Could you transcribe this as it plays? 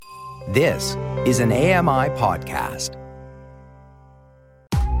This is an AMI podcast.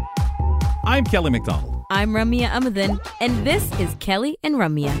 I'm Kelly McDonald. I'm Ramya Amadin, and this is Kelly and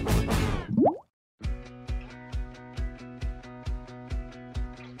Ramya.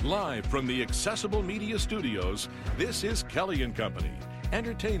 Live from the Accessible Media Studios, this is Kelly and Company.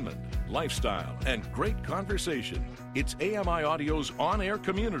 Entertainment, lifestyle, and great conversation. It's AMI Audio's on-air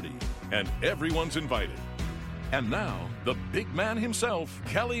community, and everyone's invited. And now, the big man himself,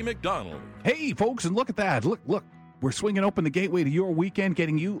 Kelly McDonald. Hey, folks, and look at that. Look. We're swinging open the gateway to your weekend,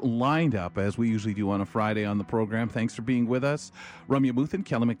 getting you lined up as we usually do on a Friday on the program. Thanks for being with us. Ramya Muthan,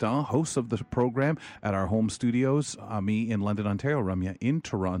 Kelly McDonald, hosts of the program at our home studios. Me in London, Ontario, Ramya in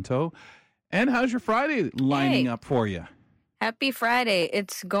Toronto. And how's your Friday lining up for you? Happy Friday.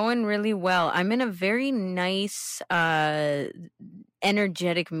 It's going really well. I'm in a very nice,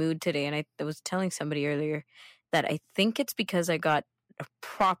 energetic mood today. And I was telling somebody earlier that I think it's because I got a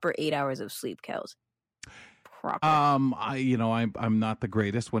proper 8 hours of sleep, Kels. Proper. I'm not the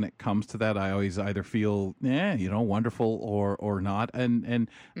greatest when it comes to that. I always either feel, wonderful or not. And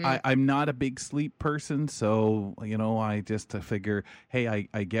I'm not a big sleep person. So, I just figure, hey,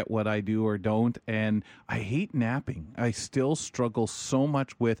 I get what I do or don't. And I hate napping. I still struggle so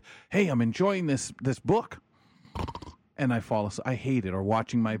much with, hey, I'm enjoying this book. And I fall asleep. I hate it. Or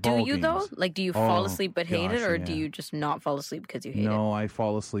watching my ball games. Do you, though? Like, do you fall asleep but hate it? Or do you just not fall asleep because you hate it? No, I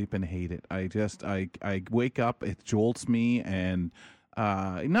fall asleep and hate it. I wake up, it jolts me, and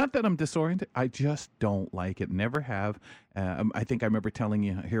not that I'm disoriented. I just don't like it. Never have. I think I remember telling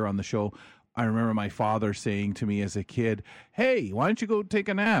you here on the show, I remember my father saying to me as a kid, hey, why don't you go take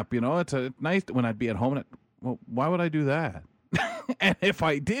a nap? It's a nice, when I'd be at home. Well, why would I do that? And if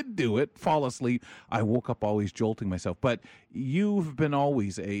I did do it, fall asleep, I woke up always jolting myself. But you've been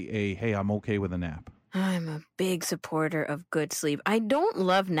always a hey, I'm okay with a nap. I'm a big supporter of good sleep. I don't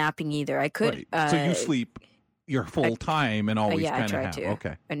love napping either. I could. Right. So you sleep your full time and always kind of have. To.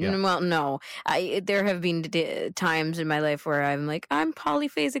 Okay. Well, no. There have been times in my life where I'm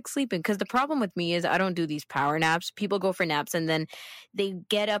polyphasic sleeping, because the problem with me is I don't do these power naps. People go for naps and then they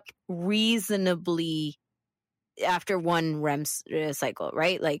get up reasonably after one REM cycle,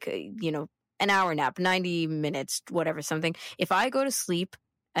 right? Like, an hour nap, 90 minutes, whatever, something. If I go to sleep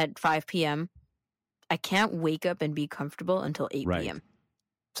at 5 p.m., I can't wake up and be comfortable until 8 p.m.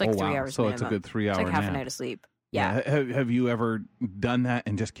 It's like 3 hours So minimum. it's a good 3 hour nap. It's like half a night of sleep. Yeah. Have you ever done that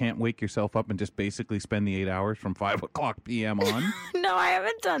and just can't wake yourself up and just basically spend the 8 hours from 5 o'clock p.m. on? No, I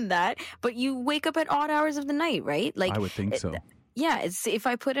haven't done that. But you wake up at odd hours of the night, right? Like, I would think so. Yeah, if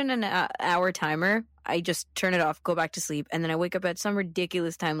I put in an hour timer, I just turn it off, go back to sleep, and then I wake up at some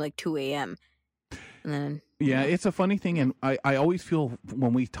ridiculous time like 2 a.m. And then, it's a funny thing, and I always feel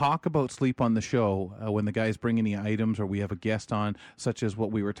when we talk about sleep on the show, when the guys bring any items or we have a guest on, such as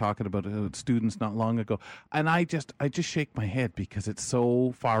what we were talking about students not long ago, and I just shake my head because it's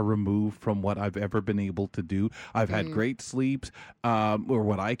so far removed from what I've ever been able to do. I've had great sleeps, or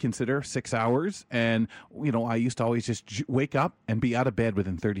what I consider 6 hours, and I used to always just wake up and be out of bed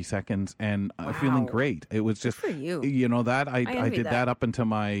within 30 seconds and feeling great. It was just, good for you. That I did that up until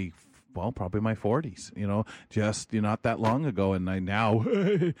my probably my 40s, just not that long ago. And I now,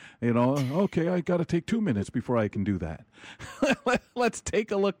 okay, I got to take 2 minutes before I can do that. Let's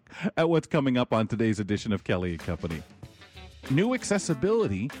take a look at what's coming up on today's edition of Kelly & Company. New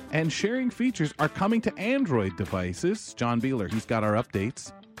accessibility and sharing features are coming to Android devices. John Beeler, he's got our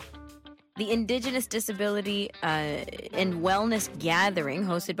updates. The Indigenous Disability and Wellness Gathering,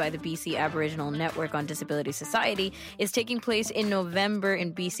 hosted by the BC Aboriginal Network on Disability Society, is taking place in November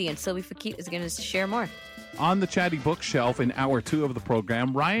in BC, and Sylvie Fakit is going to share more. On the Chatty Bookshelf in Hour 2 of the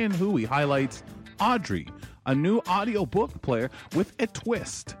program, Ryan Hui highlights Audrey, a new audiobook player with a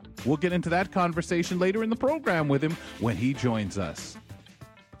twist. We'll get into that conversation later in the program with him when he joins us.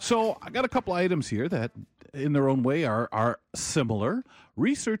 So I got a couple items here that in their own way are similar.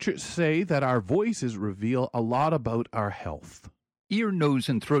 Researchers say that our voices reveal a lot about our health. Ear, nose,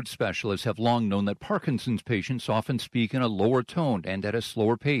 and throat specialists have long known that Parkinson's patients often speak in a lower tone and at a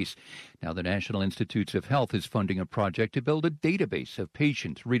slower pace. Now, the National Institutes of Health is funding a project to build a database of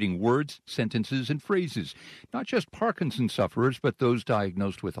patients reading words, sentences, and phrases. Not just Parkinson's sufferers, but those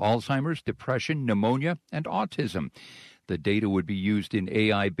diagnosed with Alzheimer's, depression, pneumonia, and autism. The data would be used in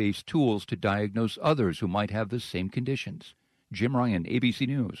AI-based tools to diagnose others who might have the same conditions. Jim Ryan, ABC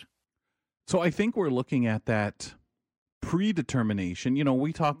News. So I think we're looking at that predetermination.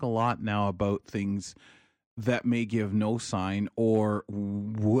 We talk a lot now about things that may give no sign, or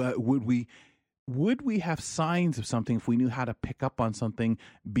would we have signs of something if we knew how to pick up on something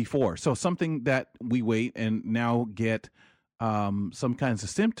before? So something that we wait and now get some kinds of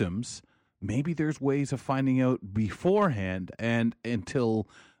symptoms, maybe there's ways of finding out beforehand, and until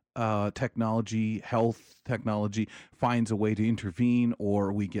health technology finds a way to intervene,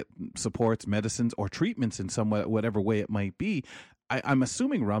 or we get supports, medicines, or treatments in some way, whatever way it might be. I'm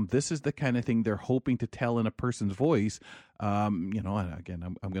assuming, Rum, this is the kind of thing they're hoping to tell in a person's voice. And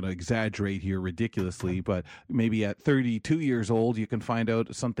again, I'm going to exaggerate here ridiculously, but maybe at 32 years old, you can find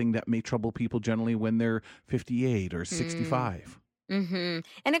out something that may trouble people generally when they're 58 or 65. Mm-hmm.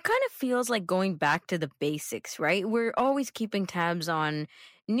 And it kind of feels like going back to the basics, right? We're always keeping tabs on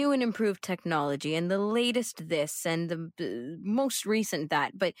new and improved technology and the latest this and the most recent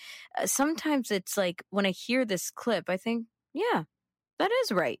that. But sometimes it's like when I hear this clip, I think, yeah, that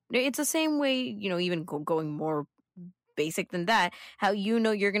is right. It's the same way, even going more basic than that, how you're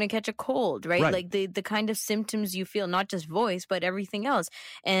going to catch a cold, right? Like the kind of symptoms you feel, not just voice, but everything else,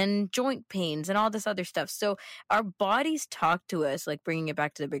 and joint pains and all this other stuff. So our bodies talk to us, like bringing it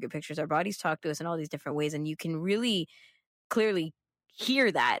back to the bigger pictures, our bodies talk to us in all these different ways, and you can really clearly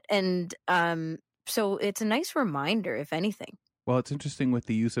hear that. And so it's a nice reminder, if anything. Well, it's interesting with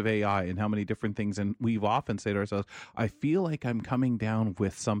the use of AI and how many different things, and we've often said to ourselves, I feel like I'm coming down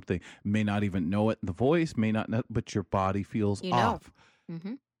with something. May not even know it in the voice, may not know, but your body feels off.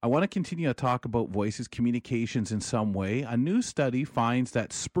 Mm-hmm. I want to continue to talk about voices, communications in some way. A new study finds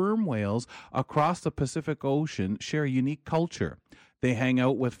that sperm whales across the Pacific Ocean share a unique culture. They hang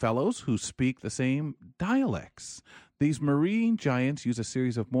out with fellows who speak the same dialects. These marine giants use a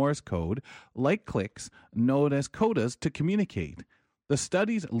series of Morse code, like clicks, known as codas, to communicate. The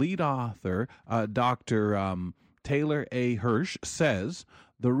study's lead author, Dr. Taylor A. Hirsch, says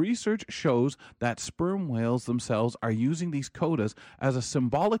the research shows that sperm whales themselves are using these codas as a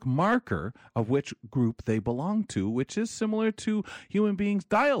symbolic marker of which group they belong to, which is similar to human beings'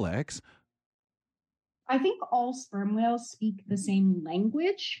 dialects. I think all sperm whales speak the same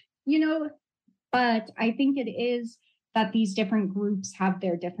language, but I think it is that these different groups have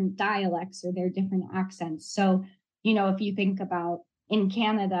their different dialects or their different accents. So, if you think about in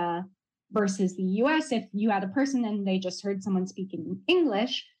Canada versus the US, if you had a person and they just heard someone speaking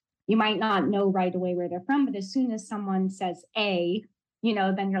English, you might not know right away where they're from. But as soon as someone says then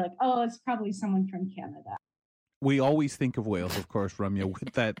you're like, oh, it's probably someone from Canada. We always think of whales, of course, Ramya,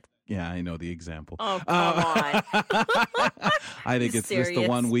 with that. Yeah, I know the example. Oh, come on. I think it's just the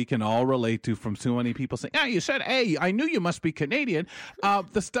one we can all relate to from so many people saying, you said A. I knew you must be Canadian.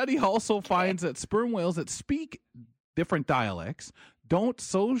 The study also finds that sperm whales that speak different dialects don't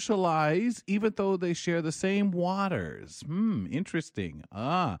socialize even though they share the same waters. Interesting.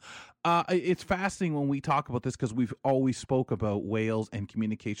 It's fascinating when we talk about this because we've always spoke about whales and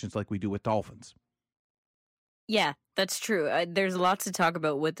communications like we do with dolphins. Yeah, that's true. There's lots to talk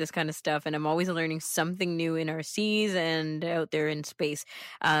about with this kind of stuff, and I'm always learning something new in our seas and out there in space.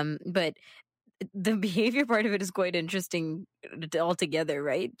 But the behavior part of it is quite interesting altogether,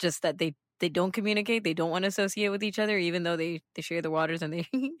 right? Just that they don't communicate, they don't want to associate with each other, even though they share the waters and they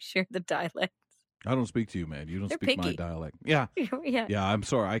share the dialects. I don't speak to you, man. You don't They're speak picky. my dialect. Yeah. Yeah, I'm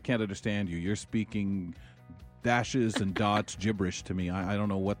sorry. I can't understand you. You're speaking dashes and dots gibberish to me. I don't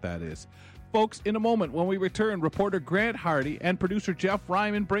know what that is. Folks, in a moment, when we return, reporter Grant Hardy and producer Jeff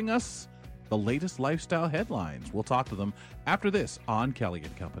Ryman bring us the latest lifestyle headlines. We'll talk to them after this on Kelly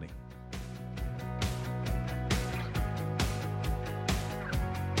 & Company.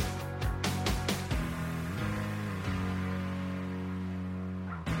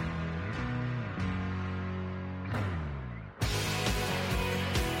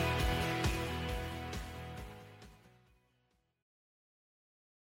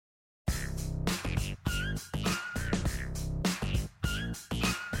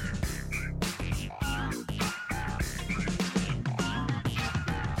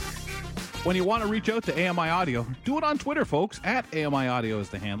 When you want to reach out to AMI Audio, do it on Twitter, folks. At AMI Audio is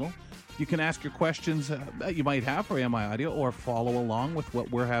the handle. You can ask your questions that you might have for AMI Audio or follow along with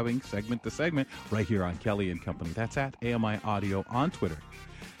what we're having segment to segment right here on Kelly & Company. That's at AMI Audio on Twitter.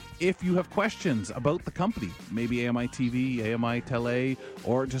 If you have questions about the company, maybe AMI TV, AMI Tele,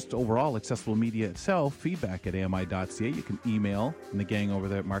 or just overall accessible media itself, feedback at AMI.ca. You can email, and the gang over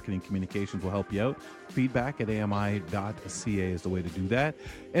there at Marketing Communications will help you out. Feedback at AMI.ca is the way to do that.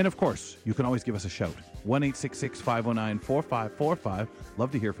 And of course, you can always give us a shout. 1-866-509-4545.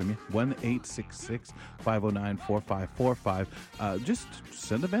 Love to hear from you. 1-866-509-4545. Just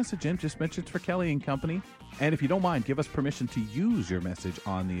send a message in. Just mention it's for Kelly & Company. And if you don't mind, give us permission to use your message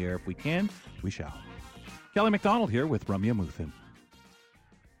on the air. If we can, we shall. Kelly McDonald here with Ramya Muthan.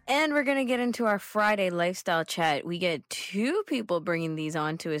 And we're going to get into our Friday lifestyle chat. We get two people bringing these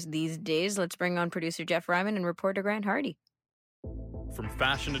on to us these days. Let's bring on producer Jeff Ryman and reporter Grant Hardy. From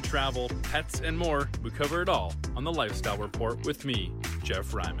fashion to travel, pets, and more, we cover it all on the Lifestyle Report with me,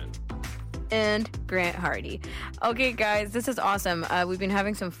 Jeff Ryman. And Grant Hardy. Okay, guys, this is awesome. We've been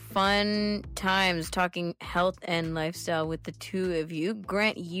having some fun times talking health and lifestyle with the two of you.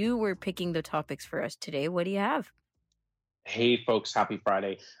 Grant, you were picking the topics for us today. What do you have? Hey, folks, happy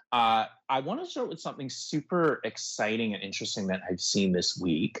Friday. I want to start with something super exciting and interesting that I've seen this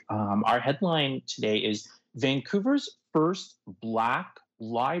week. Our headline today is Vancouver's first Black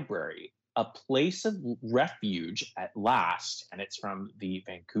library, a place of refuge at last, and it's from the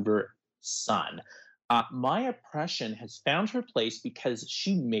Vancouver Sun. My oppression has found her place because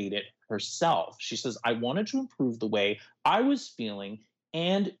she made it herself. She says, I wanted to improve the way I was feeling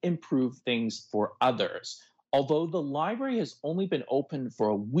and improve things for others. Although the library has only been open for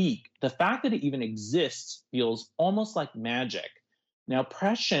a week, the fact that it even exists feels almost like magic. Now,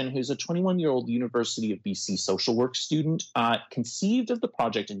 Pression, who's a 21-year-old University of BC social work student, conceived of the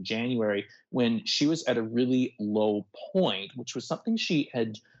project in January when she was at a really low point, which was something she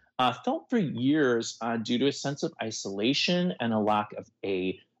had felt for years due to a sense of isolation and a lack of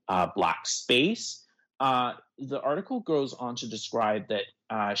a Black space. The article goes on to describe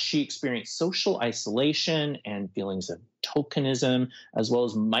that she experienced social isolation and feelings of tokenism, as well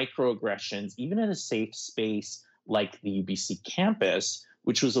as microaggressions, even in a safe space like the UBC campus,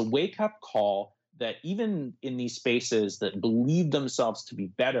 which was a wake-up call that even in these spaces that believe themselves to be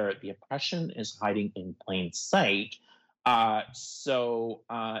better, the oppression is hiding in plain sight. So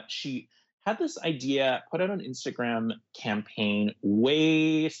she had this idea, put out an Instagram campaign,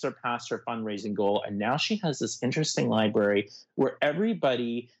 way surpassed her fundraising goal. And now she has this interesting library where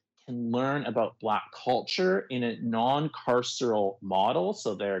everybody can learn about Black culture in a non-carceral model.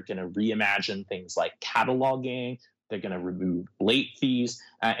 So they're going to reimagine things like cataloging. They're going to remove late fees.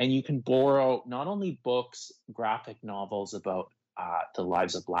 And you can borrow not only books, graphic novels about the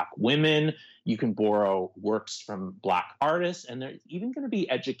lives of Black women. You can borrow works from Black artists, and there's even going to be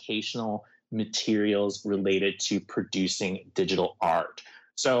educational materials related to producing digital art.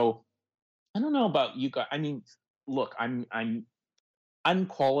 So I don't know about you guys. I mean, look, I'm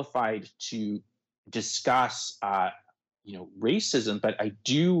unqualified to discuss, racism, but I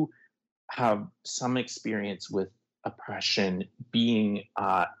do have some experience with oppression, being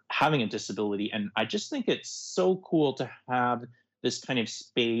having a disability, and I just think it's so cool to have this kind of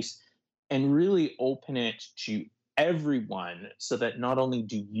space and really open it to everyone so that not only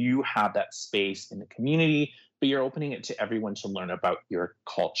do you have that space in the community, but you're opening it to everyone to learn about your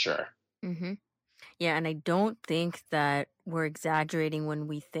culture. Mm-hmm. Yeah, and I don't think that we're exaggerating when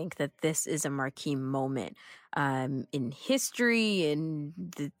we think that this is a marquee moment in history, in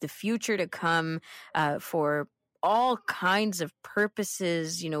the future to come, for all kinds of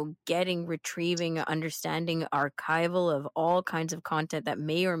purposes, retrieving, understanding, archival of all kinds of content that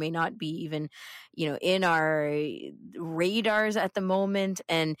may or may not be even, in our radars at the moment.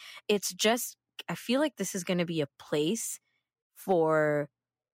 And it's just, I feel like this is going to be a place for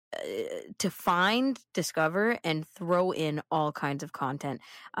to find, discover, and throw in all kinds of content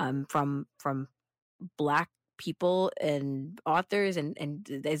from Black people and authors and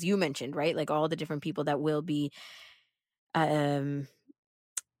as you mentioned, right, like all the different people that will be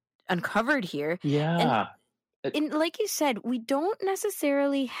uncovered here. Yeah. And like you said, we don't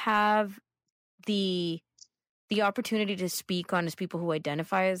necessarily have the opportunity to speak on as people who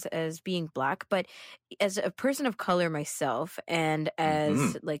identify as being Black, but as a person of color myself, and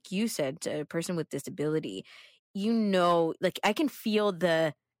as like you said, a person with disability, like I can feel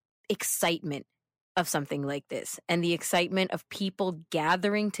the excitement of something like this and the excitement of people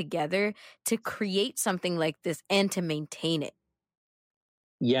gathering together to create something like this and to maintain it.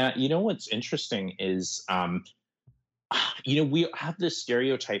 Yeah, what's interesting is we have this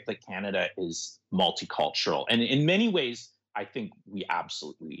stereotype that Canada is multicultural. And in many ways, I think we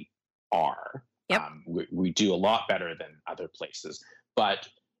absolutely are. Yep. We do a lot better than other places. But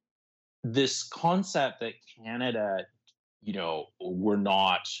this concept that Canada, we're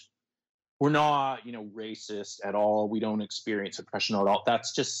not racist at all. We don't experience oppression at all.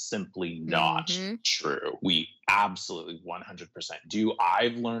 That's just simply not true. We absolutely 100% do.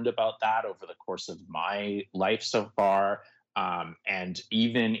 I've learned about that over the course of my life so far. And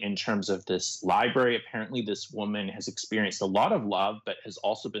even in terms of this library, apparently this woman has experienced a lot of love, but has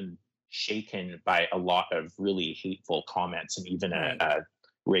also been shaken by a lot of really hateful comments and even a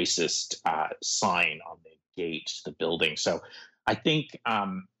racist sign on the gate to the building. So I think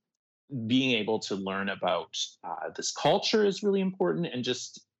being able to learn about this culture is really important, and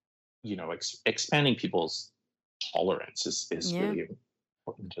just expanding people's tolerance is really important.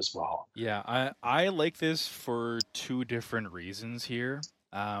 important as well. Yeah, I like this for two different reasons here.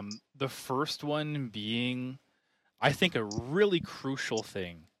 The first one being, I think a really crucial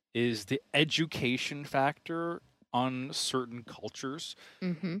thing is the education factor on certain cultures.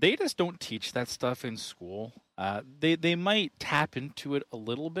 Mm-hmm. They just don't teach that stuff in school. They might tap into it a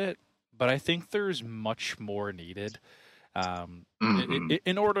little bit, but I think there's much more needed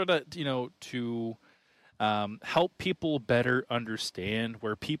in order to help people better understand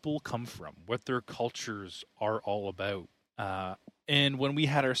where people come from, what their cultures are all about. And when we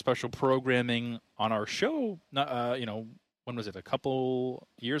had our special programming on our show, when was it? A couple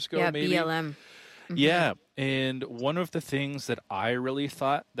years ago, Yeah, maybe? BLM. Mm-hmm. Yeah, and one of the things that I really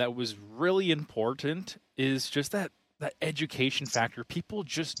thought that was really important is just that education factor. People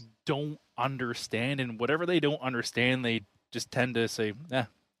just don't understand, and whatever they don't understand, they just tend to say,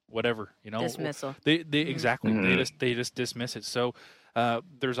 whatever, Dismissal. They exactly. They just dismiss it. So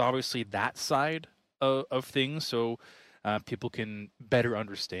there's obviously that side of things, so people can better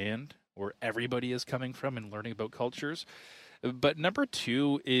understand where everybody is coming from and learning about cultures. But number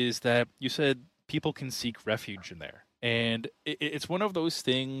two is that you said people can seek refuge in there. And it's one of those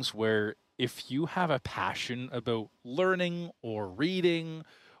things where if you have a passion about learning or reading,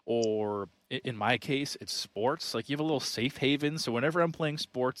 or in my case, it's sports, like you have a little safe haven. So whenever I'm playing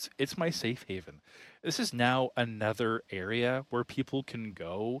sports, it's my safe haven. This is now another area where people can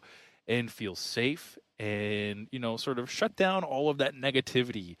go and feel safe and, sort of shut down all of that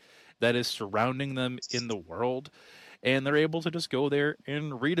negativity that is surrounding them in the world. And they're able to just go there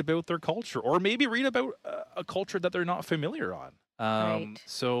and read about their culture, or maybe read about a culture that they're not familiar on. Right.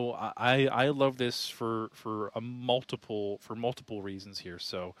 So I love this for multiple reasons here.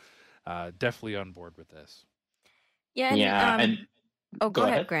 So definitely on board with this. Yeah. And, go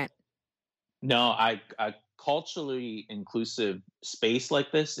ahead, Grant. No, a culturally inclusive space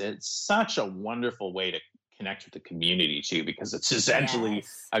like this, it's such a wonderful way to connect with the community too, because it's essentially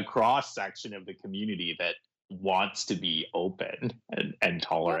a cross section of the community that wants to be open and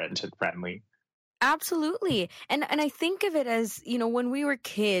tolerant and friendly. Absolutely. And I think of it as, when we were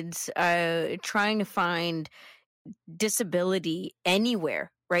kids, trying to find disability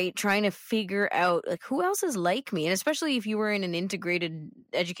anywhere, right? Trying to figure out like who else is like me. And especially if you were in an integrated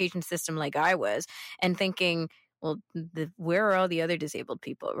education system like I was, and thinking, well, where are all the other disabled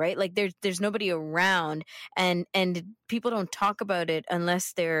people, right? Like there's nobody around, and people don't talk about it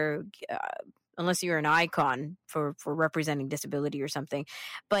unless they're unless you're an icon for representing disability or something.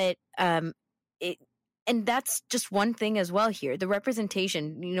 But and that's just one thing as well here. The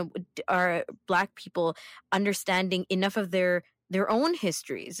representation, are Black people understanding enough of their own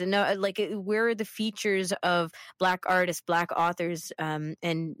histories, and where are the features of Black artists, Black authors,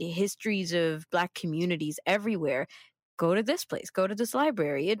 and histories of Black communities everywhere. Go to this place, go to this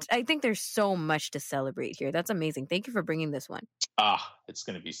library. I think there's so much to celebrate here. That's amazing. Thank you for bringing this one. It's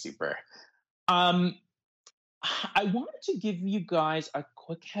going to be super. I wanted to give you guys a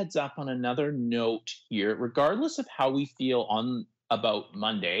quick heads up on another note here. Regardless of how we feel about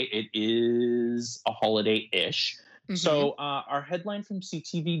Monday, it is a holiday-ish. Mm-hmm. So our headline from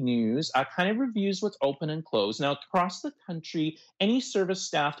CTV News kind of reviews what's open and closed. Now, across the country, any service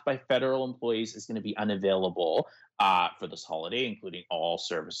staffed by federal employees is going to be unavailable for this holiday, including all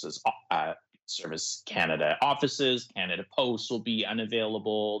services. Service Canada offices, Canada Post will be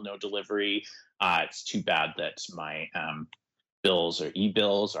unavailable, no delivery. It's too bad that my bills are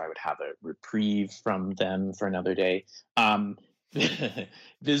e-bills, or I would have a reprieve from them for another day.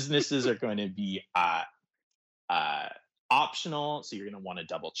 Businesses are going to be optional, so you're going to want to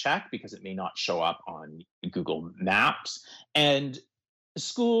double check because it may not show up on Google Maps. And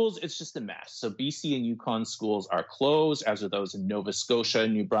schools, it's just a mess. So BC and Yukon schools are closed, as are those in Nova Scotia,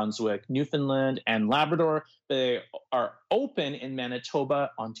 New Brunswick, Newfoundland, and Labrador. They are open in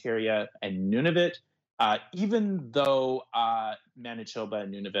Manitoba, Ontario, and Nunavut. Even though Manitoba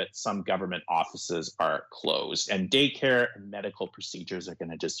and Nunavut, some government offices are closed. And daycare and medical procedures are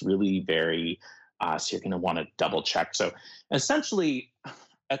going to just really vary. So you're going to want to double check. So essentially,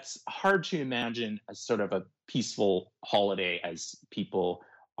 it's hard to imagine a sort of a peaceful holiday as people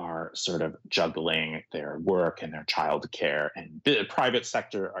are sort of juggling their work and their childcare, and the private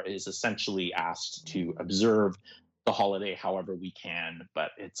sector is essentially asked to observe the holiday however we can,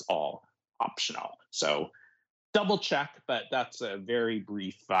 but it's all optional. So double check, but that's a very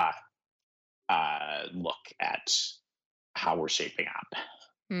brief look at how we're shaping up.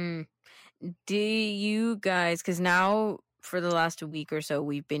 Do you guys, because now for the last week or so,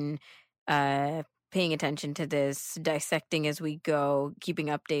 we've been paying attention to this, dissecting as we go, keeping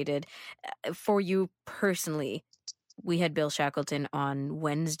updated. For you personally, we had Bill Shackleton on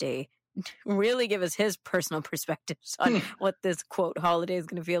Wednesday really give us his personal perspectives on what this quote holiday is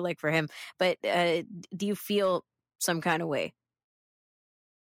going to feel like for him. But do you feel some kind of way?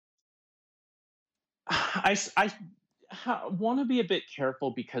 I want to be a bit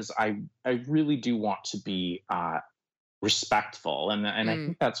careful because I really do want to be respectful, and I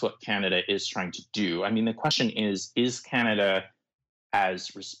think that's what Canada is trying to do. I mean, the question is Canada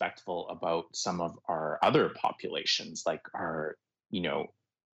as respectful about some of our other populations, like our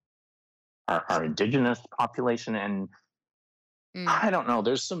Indigenous population? And I don't know.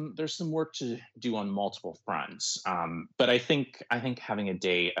 There's some work to do on multiple fronts. But I think having a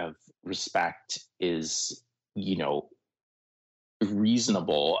day of respect is,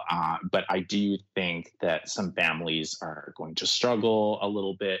 reasonable. But I do think that some families are going to struggle a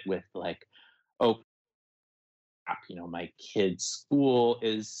little bit with like, oh, my kid's school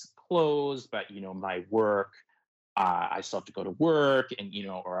is closed, but my work, I still have to go to work, and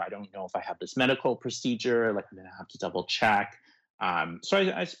or I don't know if I have this medical procedure, like I'm gonna have to double check. So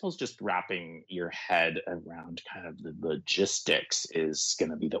I suppose just wrapping your head around kind of the logistics is going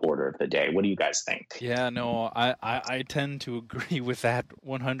to be the order of the day. What do you guys think? Yeah, no, I tend to agree with that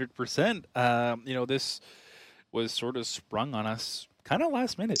 100%. This was sort of sprung on us kind of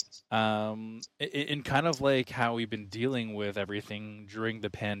last minute, in kind of like how we've been dealing with everything during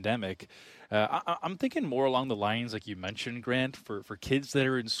the pandemic. I'm thinking more along the lines like you mentioned, Grant, for kids that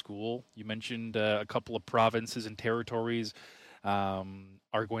are in school. You mentioned a couple of provinces and territories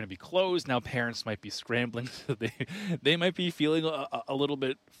are going to be closed. Now parents might be scrambling, so they might be feeling a little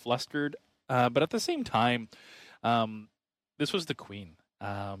bit flustered. But at the same time, this was the Queen.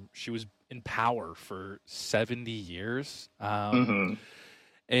 She was in power for 70 years.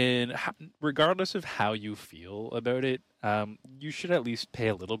 And regardless of how you feel about it, you should at least pay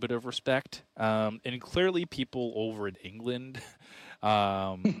a little bit of respect. And clearly people over in England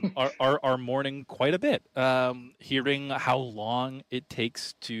are mourning quite a bit, hearing how long it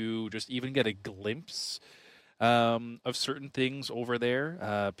takes to just even get a glimpse of certain things over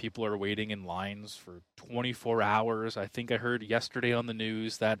there. People are waiting in lines for 24 hours. I think I heard yesterday on the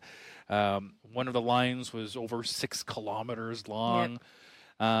news that one of the lines was over 6 kilometers long. Yep.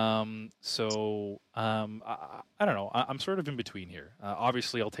 I don't know. I'm sort of in between here.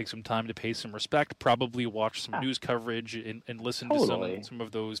 Obviously, I'll take some time to pay some respect, probably watch some news coverage and listen to some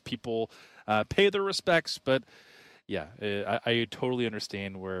of those people pay their respects. But yeah, I totally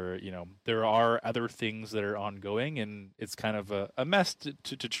understand where, there are other things that are ongoing, and it's kind of a mess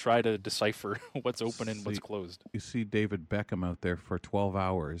to try to decipher what's open and what's closed. You see David Beckham out there for 12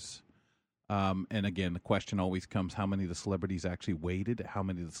 hours. And again, the question always comes, how many of the celebrities actually waited? How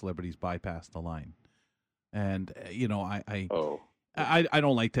many of the celebrities bypassed the line? And, I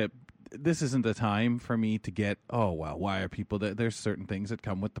don't like to, this isn't the time for me to get, oh, well, why are people, there's certain things that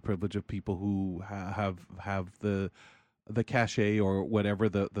come with the privilege of people who have the cachet or whatever,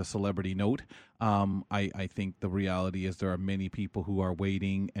 the celebrity note. I think the reality is there are many people who are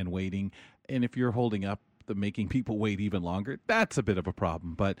waiting. And if you're holding up making people wait even longer, that's a bit of a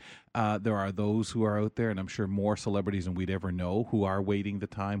problem. But there are those who are out there, and I'm sure more celebrities than we'd ever know, who are waiting the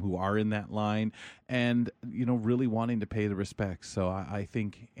time, who are in that line, and really wanting to pay the respect. So I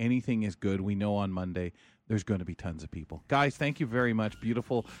think anything is good. We know on Monday there's going to be tons of people. Guys, thank you very much.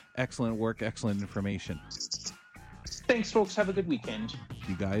 Beautiful, excellent work, excellent information. Thanks, folks. Have a good weekend.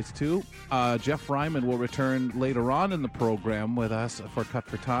 You guys, too. Jeff Ryman will return later on in the program with us for Cut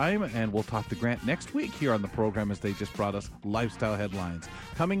for Time, and we'll talk to Grant next week here on the program as they just brought us lifestyle headlines.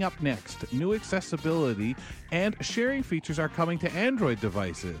 Coming up next, new accessibility and sharing features are coming to Android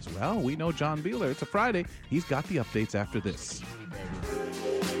devices. Well, we know John Beeler. It's a Friday. He's got the updates after this.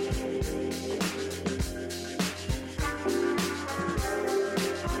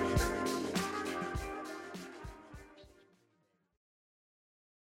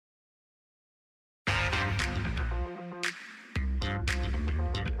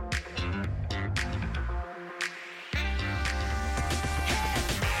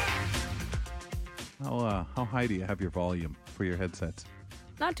 How high do you have your volume for your headsets?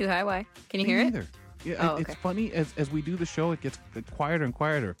 Not too high. Why? Can you hear it? Either. Yeah, It's funny as we do the show, it gets quieter and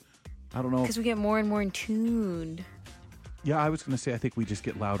quieter. I don't know. Because we get more and more in tuned. Yeah, I was going to say I think we just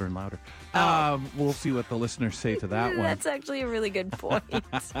get louder and louder. We'll see what the listeners say to that one. That's actually a really good point.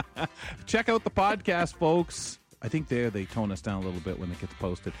 Check out the podcast, folks. I think they tone us down a little bit when it gets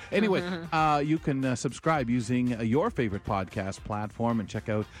posted. Anyway, you can subscribe using your favorite podcast platform and check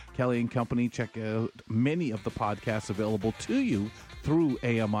out Kelly and Company. Check out many of the podcasts available to you through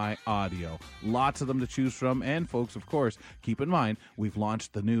AMI Audio. Lots of them to choose from. And folks, of course, keep in mind, we've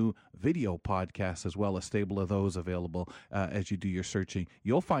launched the new video podcast as well, a stable of those available as you do your searching.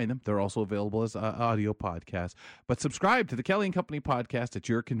 You'll find them. They're also available as audio podcasts. But subscribe to the Kelly and Company podcast at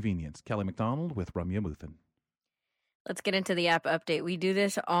your convenience. Kelly McDonald with Ramya Muthan. Let's get into the app update. We do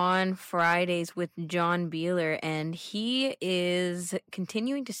this on Fridays with John Beeler, and he is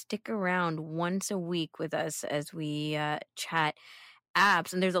continuing to stick around once a week with us as we chat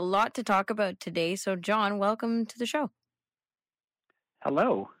apps. And there's a lot to talk about today. So, John, welcome to the show.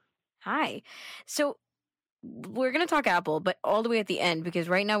 Hello. Hi. So, we're going to talk Apple, but all the way at the end, because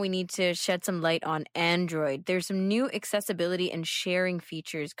right now we need to shed some light on Android. There's some new accessibility and sharing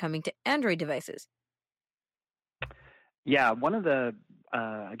features coming to Android devices. Yeah, one of the,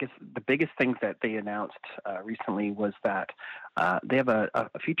 I guess, the biggest things that they announced recently was that they have a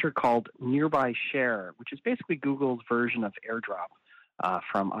feature called Nearby Share, which is basically Google's version of AirDrop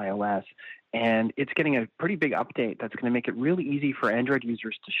from iOS. And it's getting a pretty big update that's going to make it really easy for Android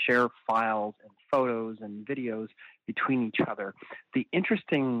users to share files and photos and videos between each other. The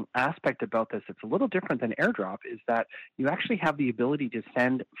interesting aspect about this, it's a little different than AirDrop, is that you actually have the ability to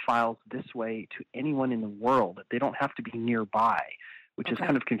send files this way to anyone in the world. They don't have to be nearby, which is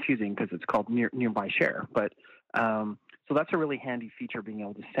kind of confusing because it's called Nearby Share. But so that's a really handy feature, being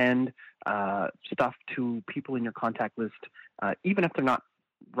able to send stuff to people in your contact list, even if they're not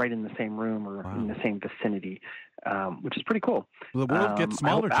right in the same room or in the same vicinity, which is pretty cool. Well, the world gets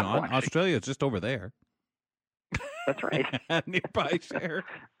smaller, John. Australia is just over there. That's right. Nearby Share.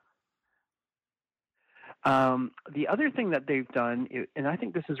 The other thing that they've done, and I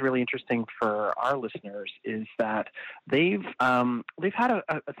think this is really interesting for our listeners, is that they've had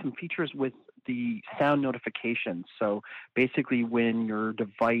some features with the sound notifications. So basically, when your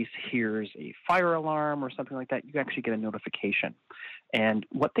device hears a fire alarm or something like that, you actually get a notification. And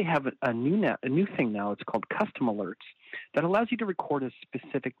what they have a new thing now, it's called Custom Alerts, that allows you to record a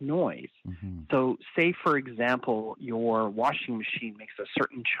specific noise. Mm-hmm. So say, for example, your washing machine makes a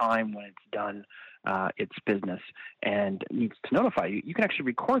certain chime when it's done its business and needs to notify you. You can actually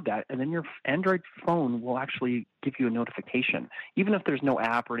record that, and then your Android phone will actually give you a notification, even if there's no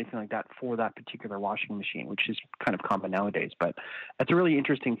app or anything like that for that particular washing machine, which is kind of common nowadays. But that's a really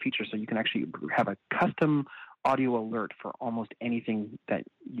interesting feature, so you can actually have a custom audio alert for almost anything that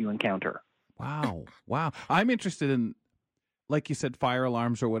you encounter. Wow. I'm interested in, like you said, fire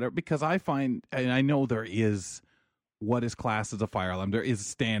alarms or whatever, because I find, and I know there is what is classed as a fire alarm. There is a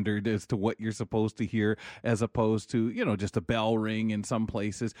standard as to what you're supposed to hear, as opposed to, just a bell ring in some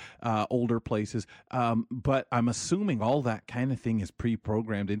places, older places. But I'm assuming all that kind of thing is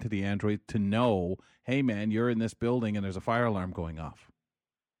pre-programmed into the Android to know, hey man, you're in this building and there's a fire alarm going off.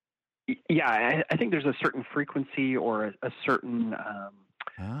 Yeah, I think there's a certain frequency or a certain,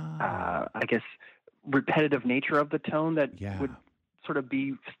 I guess, repetitive nature of the tone that would sort of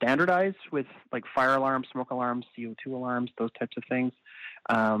be standardized with like fire alarms, smoke alarms, CO2 alarms, those types of things.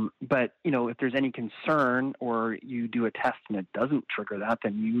 But, if there's any concern or you do a test and it doesn't trigger that,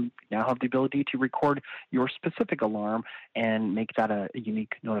 then you now have the ability to record your specific alarm and make that a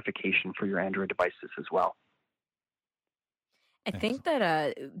unique notification for your Android devices as well. I think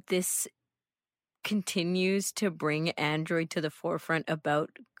that this continues to bring Android to the forefront about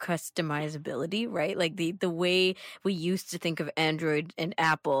customizability, right? Like the way we used to think of Android and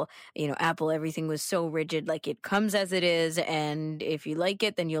Apple, Apple, everything was so rigid, like it comes as it is. And if you like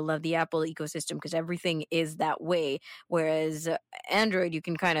it, then you'll love the Apple ecosystem because everything is that way. Whereas Android, you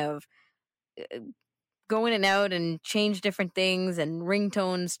can kind of go in and out and change different things and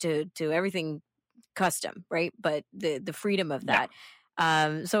ringtones to everything custom, right? But the freedom of that.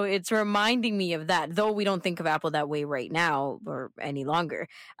 So it's reminding me of that. Though we don't think of Apple that way right now or any longer,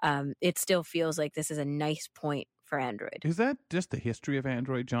 it still feels like this is a nice point for Android. Is that just the history of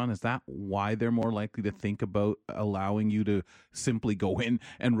Android, John? Is that why they're more likely to think about allowing you to simply go in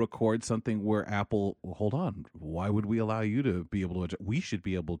and record something where Apple, hold on, why would we allow you to be able to adjust? We should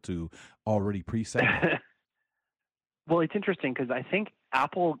be able to already preset it. Well, it's interesting because I think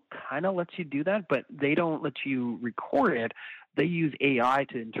Apple kind of lets you do that, but they don't let you record it. They use AI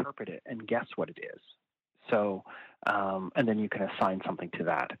to interpret it and guess what it is. So, and then you can assign something to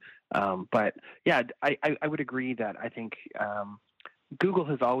that. But yeah, I would agree that I think Google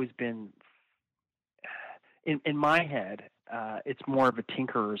has always been, in my head, it's more of a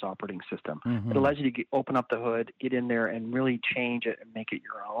tinkerer's operating system. Mm-hmm. It allows you to open up the hood, get in there, and really change it and make it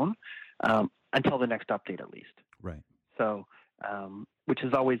your own until the next update, at least. Right. So, which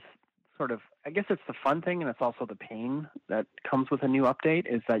is always sort of, I guess it's the fun thing, and it's also the pain that comes with a new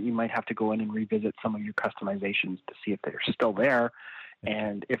update, is that you might have to go in and revisit some of your customizations to see if they're still there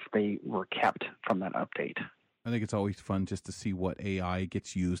and if they were kept from that update. I think it's always fun just to see what AI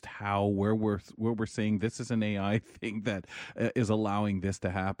gets used, where we're saying this is an AI thing that is allowing this to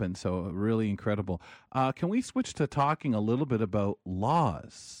happen. So really incredible. Can we switch to talking a little bit about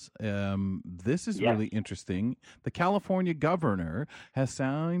laws? This is really interesting. The California governor has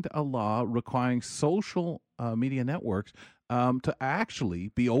signed a law requiring social media networks to actually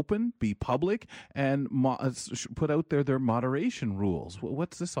be open, be public, and put out their moderation rules.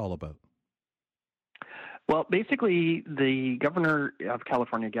 What's this all about? Well, basically, the governor of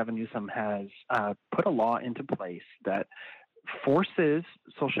California, Gavin Newsom, has put a law into place that forces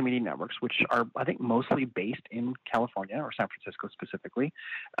social media networks, which are, I think, mostly based in California or San Francisco specifically,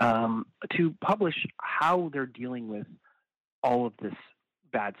 to publish how they're dealing with all of this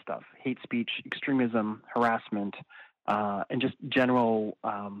bad stuff: hate speech, extremism, harassment, and just general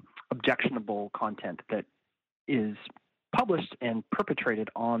objectionable content that is published and perpetrated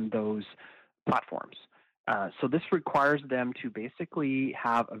on those platforms. So this requires them to basically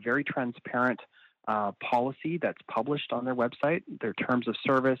have a very transparent policy that's published on their website, their terms of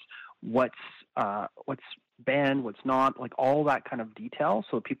service, what's banned, what's not, like all that kind of detail,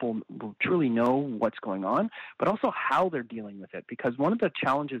 so people will truly know what's going on, but also how they're dealing with it. Because one of the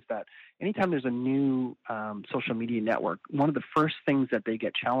challenges that anytime there's a new social media network, one of the first things that they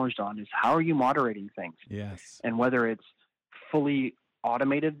get challenged on is how are you moderating things? Yes. And whether it's fully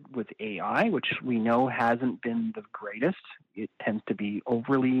automated with AI, which we know hasn't been the greatest. It tends to be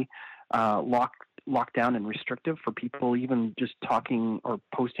overly locked down and restrictive for people even just talking or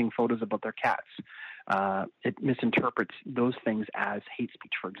posting photos about their cats. It misinterprets those things as hate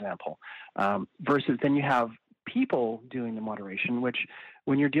speech, for example. Versus then you have people doing the moderation, which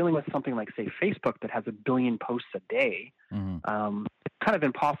when you're dealing with something like, say, Facebook that has 1 billion posts a day, it's kind of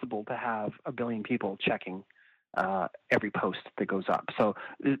impossible to have 1 billion people checking every post that goes up. So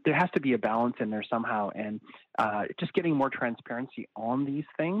there has to be a balance in there somehow, and just getting more transparency on these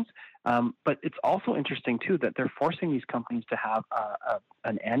things. But it's also interesting, too, that they're forcing these companies to have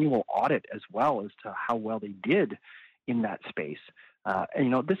an annual audit as well as to how well they did in that space.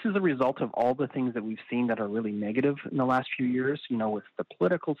 And, this is a result of all the things that we've seen that are really negative in the last few years, with the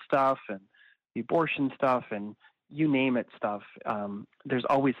political stuff and the abortion stuff and you name it stuff. There's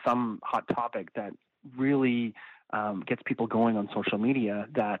always some hot topic that really gets people going on social media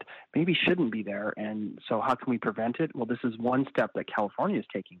that maybe shouldn't be there. And so how can we prevent it? Well, this is one step that California is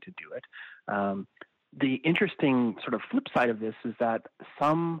taking to do it. The interesting sort of flip side of this is that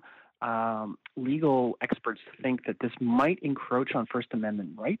some legal experts think that this might encroach on First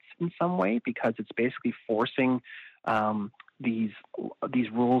Amendment rights in some way, because it's basically forcing these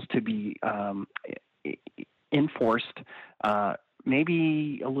rules to be enforced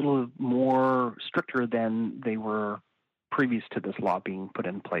maybe a little more stricter than they were previous to this law being put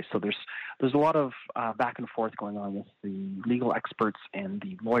in place. So there's a lot of back and forth going on with the legal experts and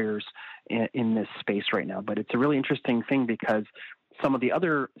the lawyers in this space right now. But it's a really interesting thing because some of the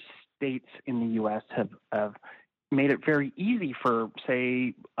other states in the U.S. have made it very easy for,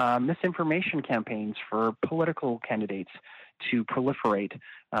 say, misinformation campaigns for political candidates to proliferate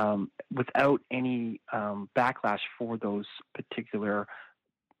without any backlash for those particular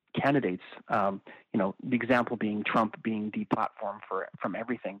candidates. The example being Trump being deplatformed from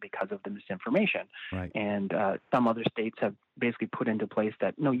everything because of the misinformation. Right. And some other states have basically put into place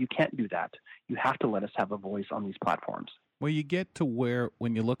that, no, you can't do that. You have to let us have a voice on these platforms. Well, you get to where,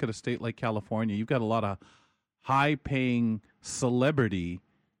 when you look at a state like California, you've got a lot of high-paying celebrity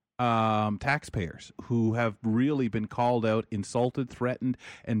taxpayers who have really been called out, insulted, threatened,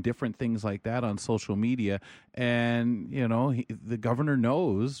 and different things like that on social media. And the governor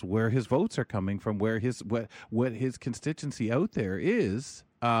knows where his votes are coming from, where what his constituency out there is.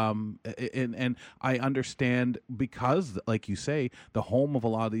 And I understand, because, like you say, the home of a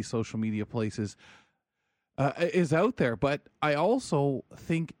lot of these social media places is out there. But I also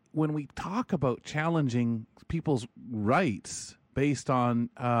think when we talk about challenging people's rights based on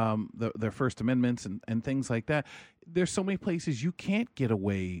their First Amendments and things like that, there's so many places you can't get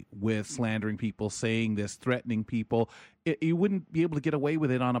away with slandering people, saying this, threatening people. You wouldn't be able to get away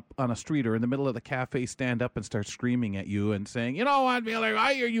with it on a street or in the middle of the cafe, stand up and start screaming at you and saying, you know what, Miller,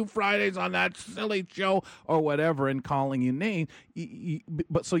 I hear you Fridays on that silly show or whatever, and calling you names.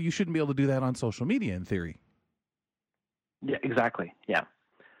 But so you shouldn't be able to do that on social media, in theory. Yeah, exactly. Yeah.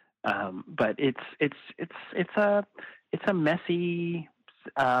 But it's a messy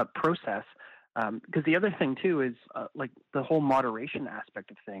process, because the other thing too is like the whole moderation aspect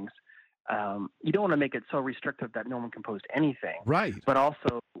of things. you don't want to make it so restrictive that no one can post anything. Right. But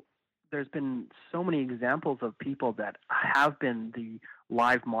also, there's been so many examples of people that have been the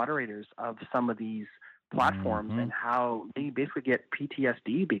live moderators of some of these platforms and how they basically get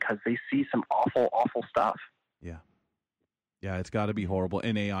PTSD because they see some awful, awful stuff. Yeah. Yeah, it's got to be horrible.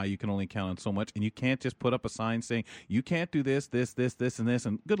 In AI, you can only count on so much, and you can't just put up a sign saying, you can't do this, this, this, this, and this,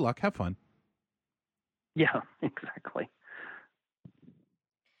 and good luck, have fun. Yeah, exactly.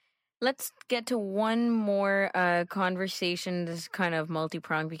 Let's get to one more conversation. This is kind of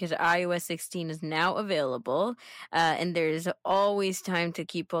multi-pronged because iOS 16 is now available, and there's always time to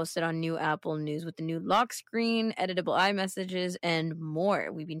keep posted on new Apple news with the new lock screen, editable iMessages, and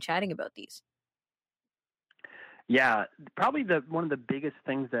more. We've been chatting about these. Yeah, probably one of the biggest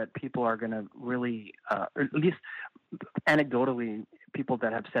things that people are going to really, or at least anecdotally, people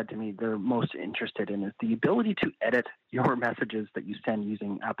that have said to me they're most interested in is the ability to edit your messages that you send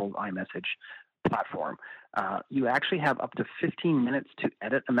using Apple's iMessage platform. You actually have up to 15 minutes to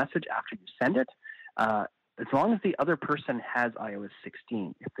edit a message after you send it, as long as the other person has iOS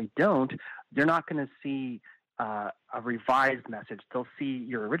 16. If they don't, they're not going to see a revised message. They'll see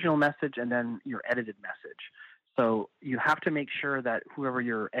your original message and then your edited message. So you have to make sure that whoever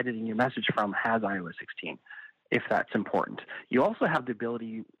you're editing your message from has iOS 16, if that's important. You also have the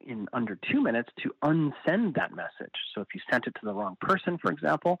ability in under 2 minutes to unsend that message. So if you sent it to the wrong person, for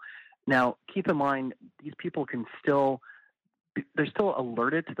example, now keep in mind these people they're still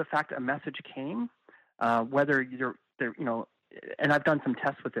alerted to the fact that a message came, whether they're and I've done some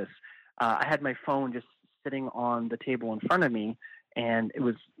tests with this. I had my phone just sitting on the table in front of me, and it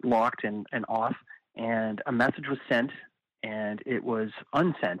was locked and off. And a message was sent, and it was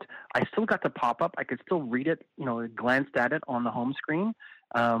unsent. I still got the pop-up. I could still read it, glanced at it on the home screen.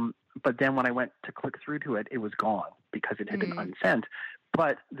 But then when I went to click through to it, it was gone because it had been unsent.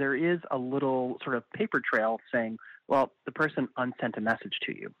 But there is a little sort of paper trail saying, well, the person unsent a message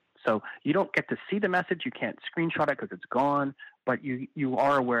to you. So you don't get to see the message. You can't screenshot it because it's gone. But you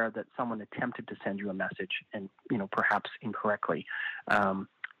are aware that someone attempted to send you a message and, perhaps incorrectly.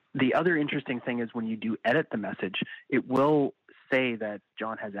 The other interesting thing is when you do edit the message, it will say that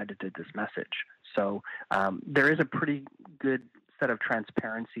John has edited this message. So there is a pretty good set of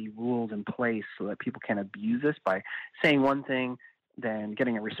transparency rules in place so that people can abuse this by saying one thing, then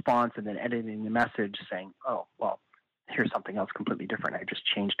getting a response, and then editing the message saying, oh, well, here's something else completely different. I just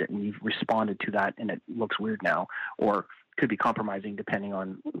changed it, and you've responded to that, and it looks weird now, or could be compromising depending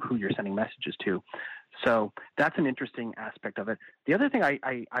on who you're sending messages to. So that's an interesting aspect of it. The other thing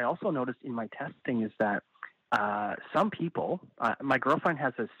I also noticed in my testing is that some people, my girlfriend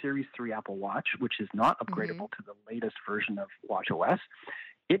has a Series 3 Apple Watch, which is not upgradable to the latest version of watchOS.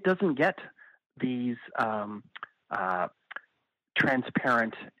 It doesn't get these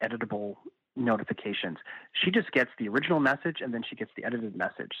transparent, editable notifications. She just gets the original message, and then she gets the edited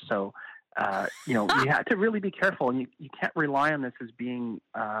message. So you have to really be careful, and you can't rely on this as being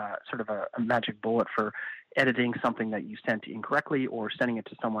sort of a magic bullet for editing something that you sent incorrectly or sending it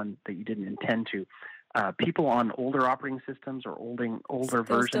to someone that you didn't intend to. People on older operating systems or older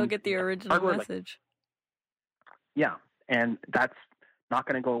versions still get the original message. Yeah, and that's not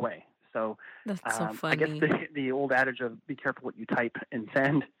going to go away. So that's so funny. I guess the old adage of be careful what you type and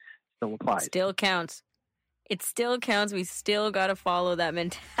send still applies. Still counts. It still counts. We still got to follow that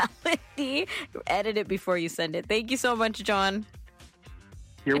mentality. Edit it before you send it. Thank you so much, John.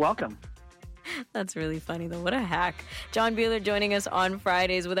 You're welcome. That's really funny, though. What a hack. John Buehler joining us on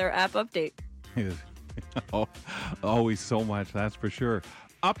Fridays with our app update. Always so much, that's for sure.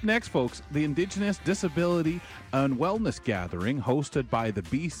 Up next, folks, the Indigenous Disability and Wellness Gathering, hosted by the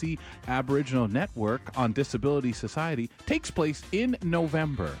BC Aboriginal Network on Disability Society, takes place in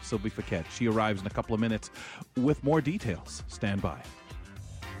November. Sylvie Fouquet, she arrives in a couple of minutes with more details. Stand by.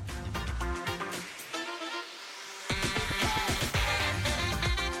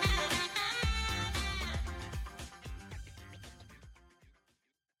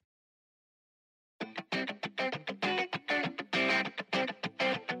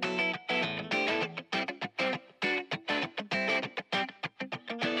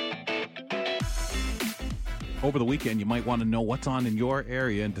 Over the weekend, you might want to know what's on in your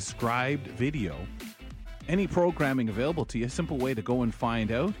area and described video. Any programming available to you, a simple way to go and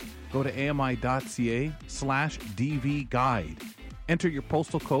find out, go to ami.ca/DV guide. Enter your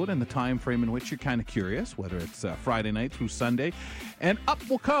postal code and the time frame in which you're kind of curious, whether it's Friday night through Sunday, and up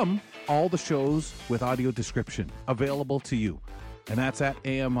will come all the shows with audio description available to you. And that's at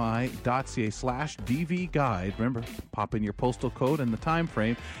ami.ca/DV guide. Remember, pop in your postal code and the time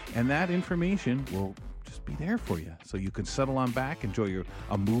frame, and that information will just be there for you. So you can settle on back, enjoy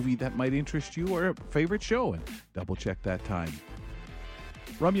a movie that might interest you or a favorite show, and double check that time.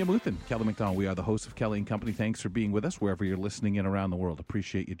 Ramya Muthan, Kelly McDonald. We are the hosts of Kelly and Company. Thanks for being with us wherever you're listening in around the world.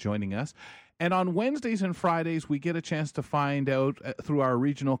 Appreciate you joining us. And on Wednesdays and Fridays, we get a chance to find out through our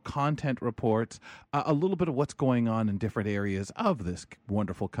regional content reports a little bit of what's going on in different areas of this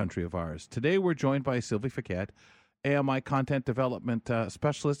wonderful country of ours. Today, we're joined by Sylvie Fiquet, AMI Content Development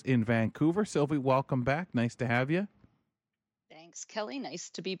Specialist in Vancouver. Sylvie, welcome back. Nice to have you. Thanks, Kelly. Nice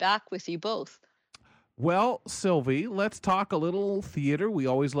to be back with you both. Well, Sylvie, let's talk a little theater. We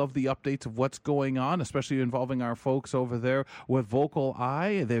always love the updates of what's going on, especially involving our folks over there with Vocal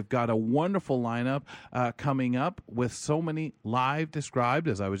Eye. They've got a wonderful lineup coming up with so many live described,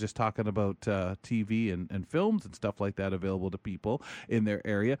 as I was just talking about TV and films and stuff like that available to people in their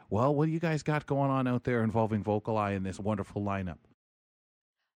area. Well, what do you guys got going on out there involving Vocal Eye in this wonderful lineup?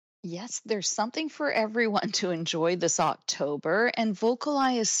 Yes, there's something for everyone to enjoy this October, and Vocal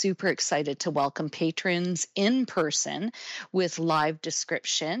Eye is super excited to welcome patrons in person with live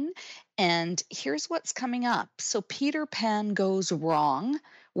description. And here's what's coming up. So Peter Pan Goes Wrong,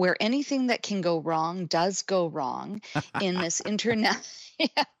 where anything that can go wrong does go wrong in this international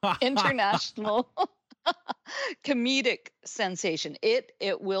comedic sensation.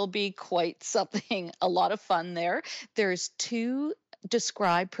 It will be quite something, a lot of fun there. There's 2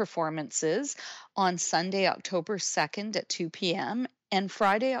 described performances on Sunday, October 2nd at 2 p.m. and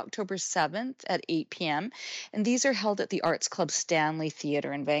Friday, October 7th at 8 p.m. And these are held at the Arts Club Stanley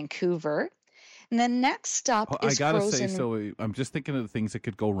Theatre in Vancouver. And then next up is I gotta Frozen. say, so I'm just thinking of the things that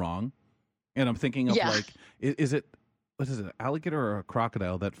could go wrong. And I'm thinking of like, is it, what is it, an alligator or a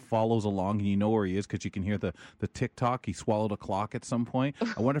crocodile that follows along and you know where he is because you can hear the tick-tock? He swallowed a clock at some point.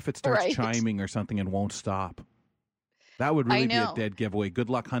 I wonder if it starts chiming or something and won't stop. That would really be a dead giveaway.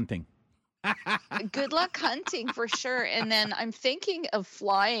 Good luck hunting. Good luck hunting for sure. And then I'm thinking of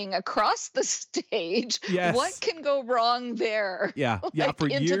flying across the stage. Yes. What can go wrong there? Yeah, yeah. Like for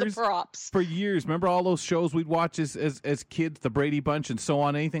into years, the props. For years, remember all those shows we'd watch as kids, the Brady Bunch and so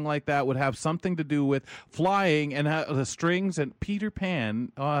on. Anything like that would have something to do with flying and the strings and Peter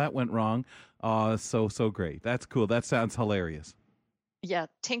Pan. Oh, that went wrong. Oh, so great. That's cool. That sounds hilarious. Yeah,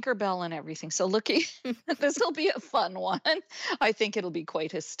 Tinkerbell and everything. So this will be a fun one. I think it'll be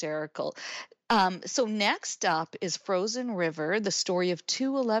quite hysterical. So next up is Frozen River, the story of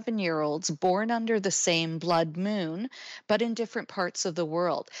 2 11-year-olds born under the same blood moon, but in different parts of the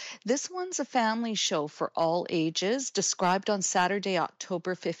world. This one's a family show for all ages, described on Saturday,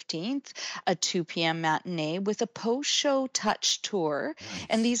 October 15th, a 2 p.m. matinee with a post-show touch tour. Nice.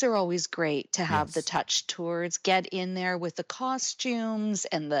 And these are always great to have the touch tours, get in there with the costumes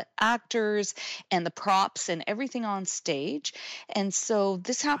and the actors and the props and everything on stage. And so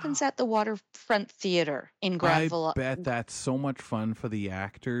this happens at the Waterfront Theater in Granville. I bet that's so much fun for the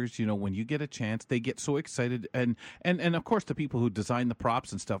actors. You know, when you get a chance, they get so excited, and of course the people who design the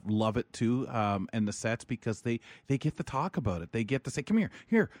props and stuff love it too, and the sets, because they get to talk about it. They get to say, "Come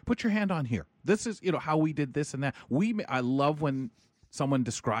here, put your hand on here. This is how we did this and that." I love when someone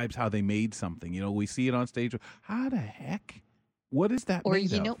describes how they made something. We see it on stage. How the heck? What is that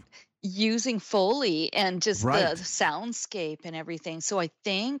made of? Using Foley and just the soundscape and everything. So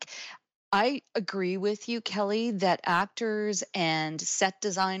I agree with you, Kelly, that actors and set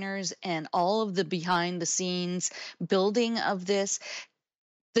designers and all of the behind the scenes building of this,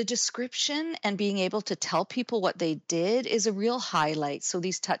 the description and being able to tell people what they did is a real highlight. So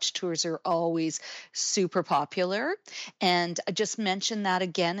these touch tours are always super popular. And I just mentioned that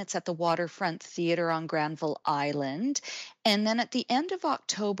again, it's at the Waterfront Theater on Granville Island. And then at the end of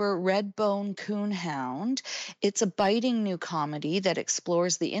October, Redbone Coonhound. It's a biting new comedy that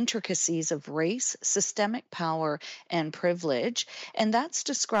explores the intricacies of race, systemic power, and privilege. And that's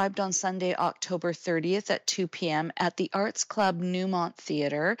described on Sunday, October 30th at 2 p.m. at the Arts Club Newmont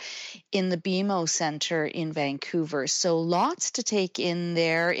Theatre in the BMO Centre in Vancouver. So lots to take in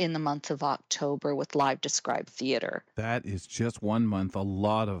there in the month of October with live described theatre. That is just 1 month, a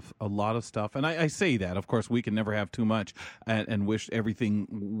lot of stuff. And I say that, of course, we can never have too much. And wish everything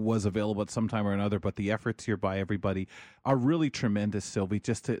was available at some time or another, but the efforts here by everybody are really tremendous, Sylvie,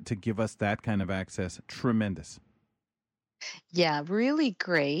 just to give us that kind of access. Tremendous. Yeah, really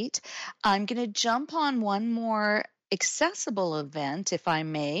great. I'm going to jump on one more accessible event, if I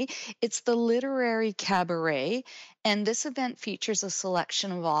may. It's the Literary Cabaret, and this event features a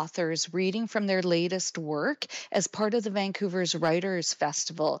selection of authors reading from their latest work as part of the Vancouver's Writers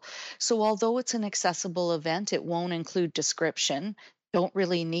Festival. So although it's an accessible event, it won't include description. don't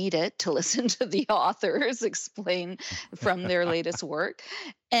really need it to listen to the authors explain from their latest work.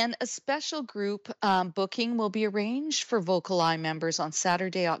 And a special group booking will be arranged for Vocal Eye members on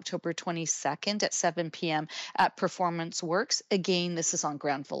Saturday, October 22nd at 7 p.m. at Performance Works. Again, this is on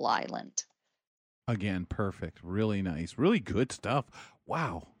Granville Island. Again, perfect. Really nice. Really good stuff.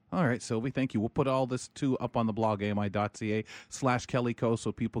 Wow. All right, Sylvie, thank you. We'll put all this too up on the blog, ami.ca/KellyCo,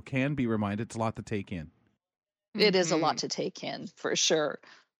 so people can be reminded. It's a lot to take in. It is a lot to take in, for sure.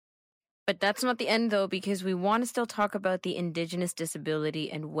 But that's not the end, though, because we want to still talk about the Indigenous Disability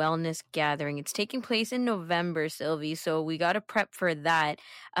and Wellness Gathering. It's taking place in November, Sylvie, so we got to prep for that.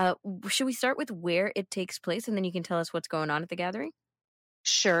 Should we start with where it takes place, and then you can tell us what's going on at the gathering?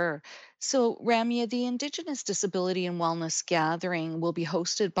 Sure. So, Ramya, the Indigenous Disability and Wellness Gathering will be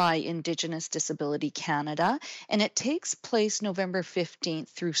hosted by Indigenous Disability Canada, and it takes place November 15th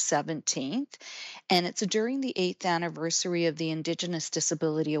through 17th, and it's during the 8th anniversary of the Indigenous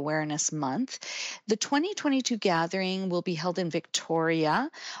Disability Awareness Month. The 2022 gathering will be held in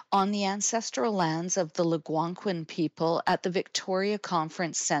Victoria on the ancestral lands of the Algonquin people at the Victoria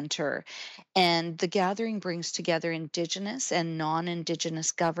Conference Centre, and the gathering brings together Indigenous and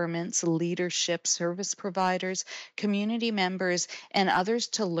non-Indigenous governments, leadership, service providers, community members, and others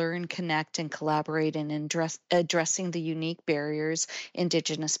to learn, connect, and collaborate in addressing the unique barriers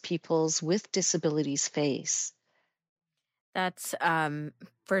Indigenous peoples with disabilities face. That's,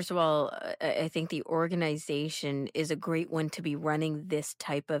 first of all, I think the organization is a great one to be running this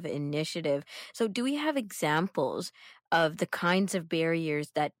type of initiative. So do we have examples of the kinds of barriers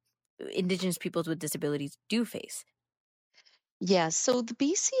that Indigenous peoples with disabilities do face? Yes, so the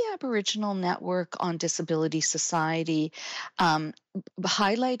BC Aboriginal Network on Disability Society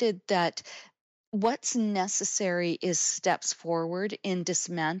highlighted that what's necessary is steps forward in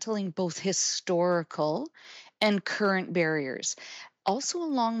dismantling both historical and current barriers, also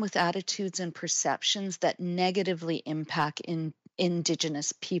along with attitudes and perceptions that negatively impact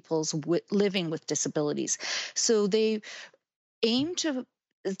Indigenous peoples living with disabilities. So they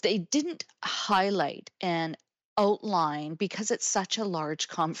didn't highlight and outline because it's such a large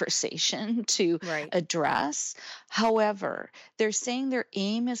conversation to address. However, they're saying their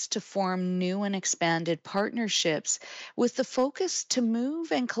aim is to form new and expanded partnerships with the focus to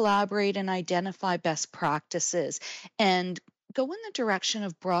move and collaborate and identify best practices and go in the direction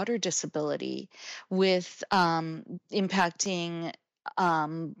of broader disability with impacting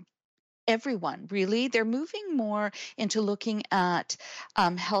everyone, really. They're moving more into looking at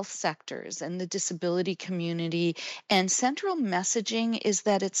health sectors and the disability community. And central messaging is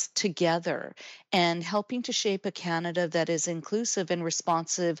that it's together and helping to shape a Canada that is inclusive and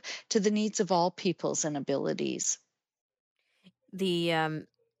responsive to the needs of all peoples and abilities. The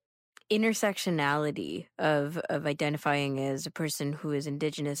intersectionality of identifying as a person who is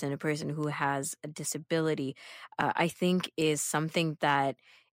Indigenous and a person who has a disability, I think is something that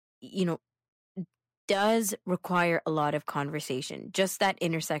does require a lot of conversation, just that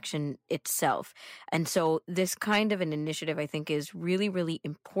intersection itself. And so this kind of an initiative, I think, is really, really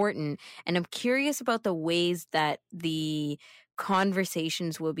important. And I'm curious about the ways that the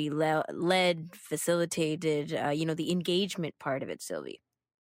conversations will be led, facilitated, the engagement part of it, Sylvie.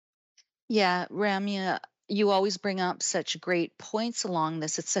 Yeah, Ramya, you always bring up such great points along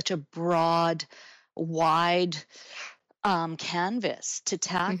this. It's such a broad, wide canvas to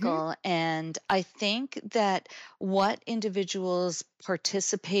tackle. And I think that what individuals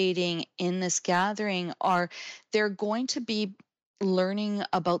participating in this gathering they're going to be learning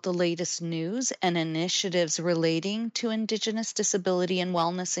about the latest news and initiatives relating to Indigenous disability and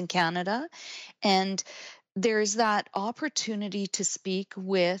wellness in Canada. And there's that opportunity to speak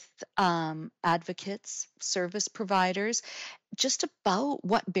with advocates, service providers, just about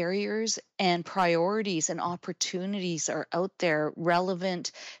what barriers and priorities and opportunities are out there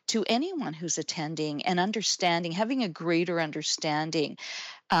relevant to anyone who's attending and understanding, having a greater understanding.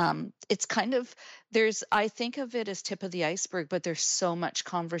 It's kind of, I think of it as tip of the iceberg, but there's so much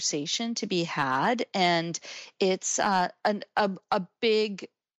conversation to be had. And it's a big,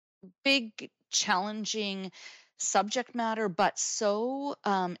 challenging subject matter, but so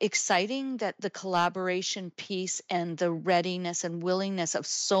exciting that the collaboration piece and the readiness and willingness of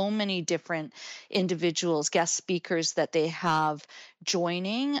so many different individuals, guest speakers that they have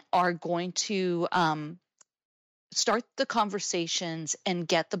joining are going to start the conversations and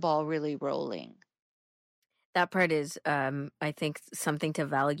get the ball really rolling. That part is, I think, something to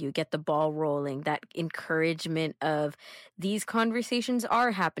value. Get the ball rolling. That encouragement of these conversations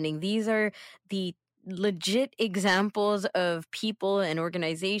are happening. These are the legit examples of people and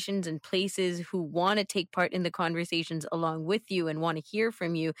organizations and places who want to take part in the conversations along with you and want to hear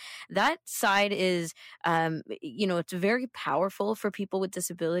from you. That side is, it's very powerful for people with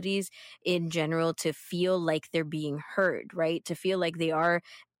disabilities in general to feel like they're being heard, right? To feel like they are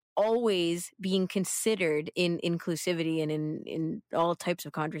always being considered in inclusivity and in all types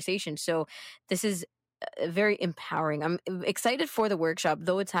of conversations. So this is very empowering. I'm excited for the workshop,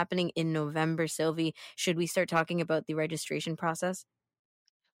 though it's happening in November. Sylvie, should we start talking about the registration process?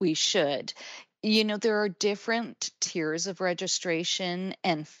 We should. There are different tiers of registration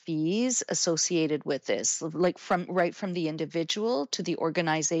and fees associated with this, like from the individual to the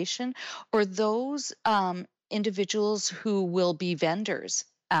organization, or those individuals who will be vendors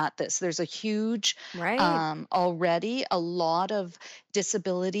at this. There's a huge, already a lot of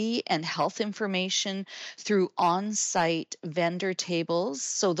disability and health information through on-site vendor tables.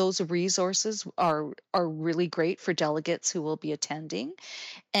 So those resources are really great for delegates who will be attending.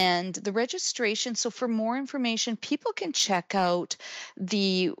 And the registration, so for more information, people can check out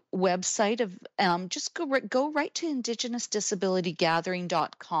the website of, just go right to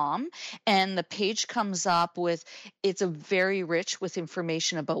indigenousdisabilitygathering.com, and the page comes up with, it's a very rich with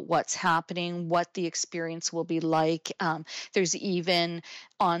information about what's happening, what the experience will be like. There's even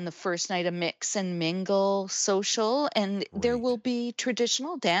on the first night a mix and mingle social, and there will be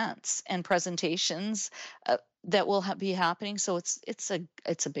traditional dance and presentations that will be happening. So it's a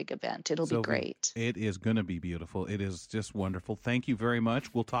big event. It'll be great. It is going to be beautiful. It is just wonderful. Thank you very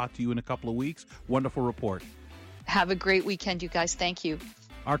much. We'll talk to you in a couple of weeks. Wonderful report. Have a great weekend, you guys. Thank you.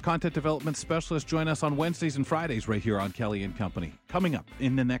 Our content development specialists join us on Wednesdays and Fridays right here on Kelly and Company. Coming up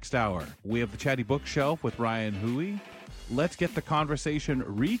in the next hour, we have the Chatty Bookshelf with Ryan Huey. Let's get the conversation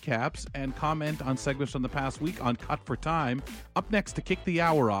recaps and comment on segments from the past week on Cut for Time. Up next to kick the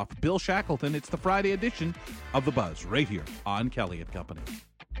hour off, Bill Shackleton. It's the Friday edition of The Buzz right here on Kelly and Company.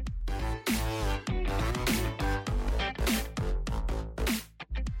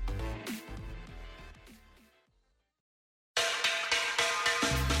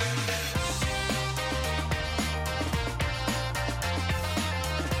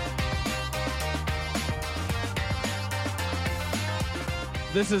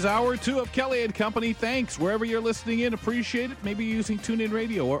 This is hour 2 of Kelly and Company. Thanks. Wherever you're listening in, appreciate it. Maybe you're using TuneIn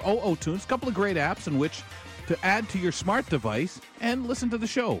Radio or OO Tunes. A couple of great apps in which to add to your smart device and listen to the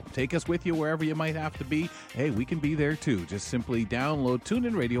show. Take us with you wherever you might have to be. Hey, we can be there too. Just simply download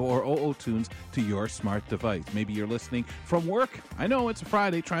TuneIn Radio or OO Tunes to your smart device. Maybe you're listening from work. I know it's a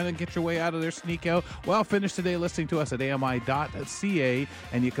Friday, trying to get your way out of there, sneak out. Well, finish today listening to us at AMI.ca,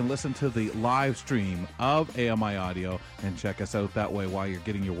 and you can listen to the live stream of AMI Audio and check us out that way while you're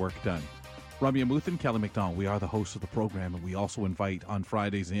getting your work done. Ramya Muthan, Kelly McDonald, we are the hosts of the program, and we also invite on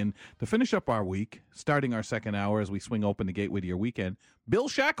Fridays in to finish up our week, starting our second hour as we swing open the gateway to your weekend, Bill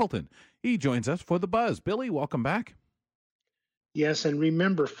Shackleton. He joins us for The Buzz. Billy, welcome back. Yes, and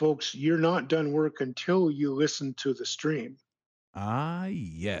remember, folks, you're not done work until you listen to the stream. Ah,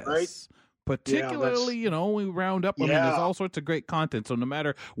 yes. Right? Particularly, we round up. I mean, there's all sorts of great content. So no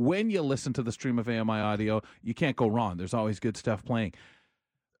matter when you listen to the stream of AMI Audio, you can't go wrong. There's always good stuff playing.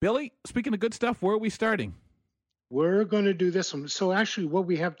 Billy, speaking of good stuff, where are we starting? We're going to do this one. So actually what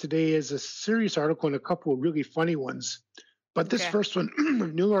we have today is a serious article and a couple of really funny ones. But this first one,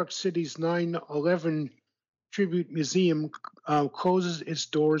 New York City's 9/11 Tribute Museum closes its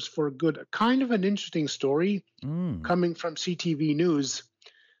doors for good. Kind of an interesting story coming from CTV News.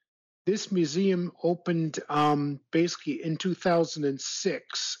 This museum opened basically in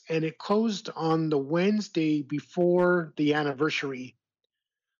 2006, and it closed on the Wednesday before the anniversary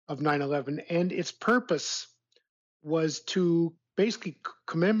of 9/11, and its purpose was to basically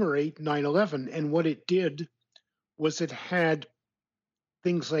commemorate 9/11. And what it did was it had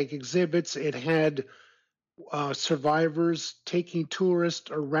things like exhibits, it had survivors taking tourists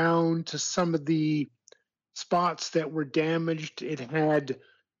around to some of the spots that were damaged. It had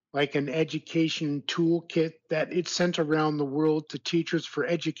like an education toolkit that it sent around the world to teachers for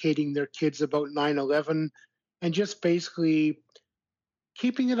educating their kids about 9/11, and just basically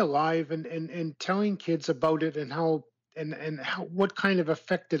keeping it alive and telling kids about it and how what kind of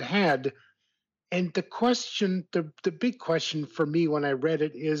effect it had. And the question, the big question for me when I read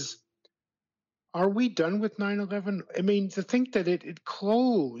it is, are we done with 9/11? I mean, to think that it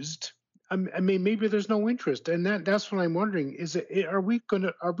closed, I mean, maybe there's no interest, and that's what I'm wondering. Are we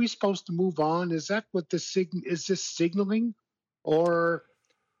supposed to move on? Is that what is this signaling, or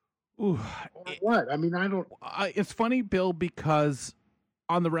what? I mean, I don't. It's funny, Bill, because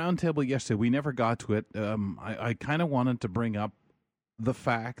on the roundtable yesterday, we never got to it. I kind of wanted to bring up the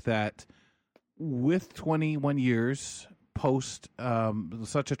fact that with 21 years post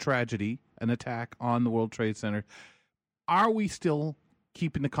such a tragedy, an attack on the World Trade Center, are we still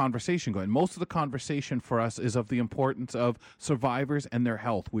keeping the conversation going? Most of the conversation for us is of the importance of survivors and their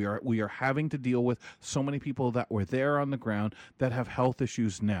health. We are having to deal with so many people that were there on the ground that have health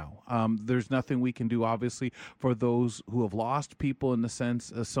issues now. There's nothing we can do, obviously, for those who have lost people in the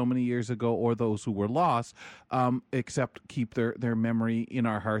sense so many years ago, or those who were lost, except keep their memory in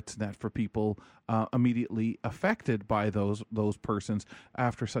our hearts. And that for people immediately affected by those persons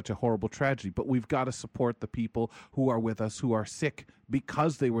after such a horrible tragedy. But we've got to support the people who are with us, who are sick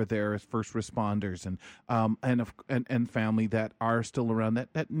because they were there as first responders, and family that are still around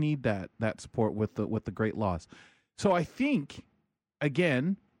that need that support with the great loss. So I think,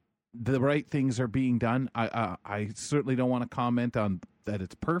 again, the right things are being done. I certainly don't want to comment on that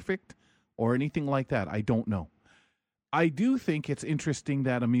it's perfect or anything like that. I don't know. I do think it's interesting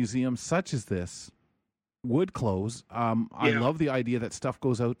that a museum such as this would close. I love the idea that stuff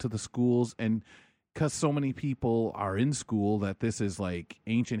goes out to the schools, and because so many people are in school that this is like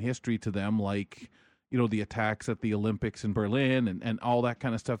ancient history to them, like, the attacks at the Olympics in Berlin and all that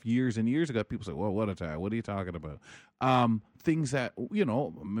kind of stuff years and years ago. People say, well, what attack? What are you talking about? Things that,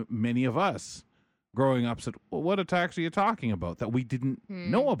 many of us growing up said, well, what attacks are you talking about that we didn't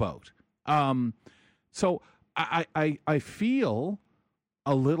know about? So I feel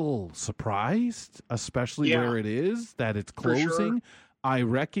a little surprised, especially where it is, that it's closing. Sure. I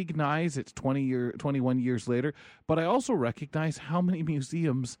recognize it's 21 years later, but I also recognize how many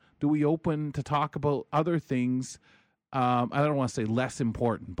museums do we open to talk about other things. I don't want to say less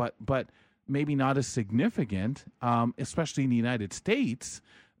important, but maybe not as significant, especially in the United States,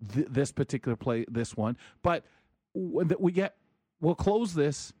 this particular this one. But we'll close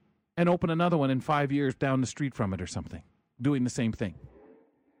this and open another one in 5 years down the street from it or something, doing the same thing.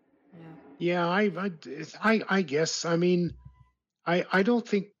 Yeah, I guess. I mean, I don't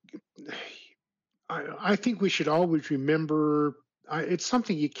think. I think we should always remember. It's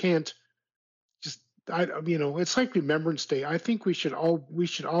something you can't just. It's like Remembrance Day. I think we should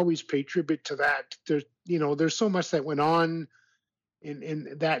always pay tribute to that. There's so much that went on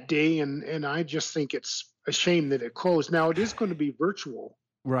in that day, and I just think it's a shame that it closed. Now it is going to be virtual.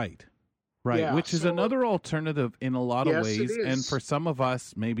 Right. Yeah, which is another alternative in a lot of ways, and for some of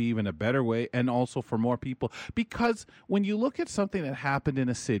us, maybe even a better way, and also for more people. Because when you look at something that happened in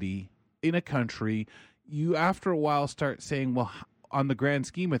a city, in a country, you after a while start saying, well, on the grand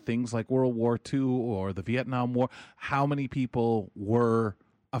scheme of things like World War II or the Vietnam War, how many people were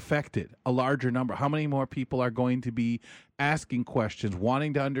affected? A larger number. How many more people are going to be asking questions,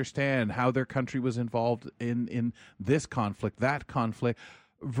 wanting to understand how their country was involved in this conflict, that conflict,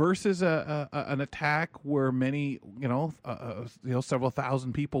 versus an attack where many, several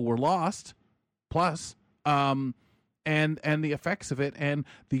thousand people were lost, plus, and the effects of it, and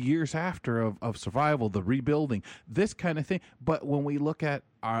the years after of survival, the rebuilding, this kind of thing. But when we look at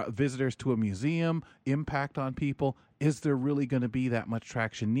our visitors to a museum, impact on people, is there really going to be that much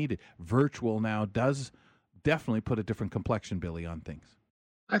traction needed? Virtual now does definitely put a different complexion, Billy, on things.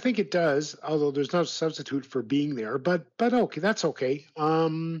 I think it does, although there's no substitute for being there. But okay, that's okay.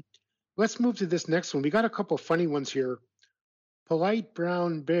 Let's move to this next one. We got a couple of funny ones here. Polite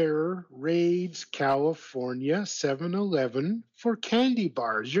brown bear raids California 7-Eleven for candy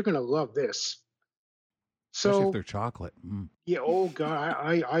bars. You're going to love this. Especially if they're chocolate. Mm. Yeah. Oh God.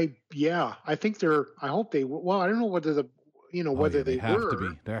 I think they're. I hope they. Well, I don't know whether whether they have were. to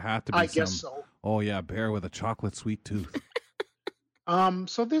be. There have to be. I guess so. Oh yeah, bear with a chocolate sweet tooth.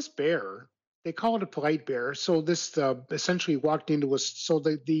 So this bear, they call it a polite bear. So this essentially walked into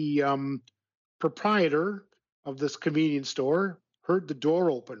the proprietor of this convenience store heard the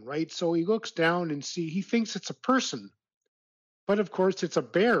door open, right? So he looks down and he thinks it's a person, but of course it's a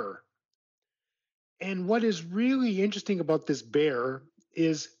bear. And what is really interesting about this bear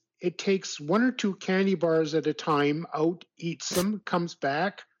is it takes 1 or 2 candy bars at a time out, eats them, comes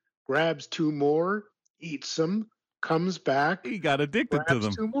back, grabs 2 more, eats them, comes back. He got addicted to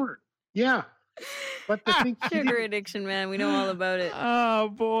them. 2 more. Yeah. But the thing, sugar addiction, man. We know all about it. Oh,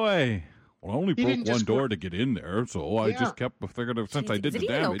 boy. Well, I only broke one door to get in there, so I just kept figuring since I did the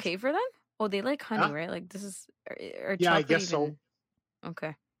damage. Is it okay for them? Oh, they like honey, right? Like this is. Yeah, I guess so.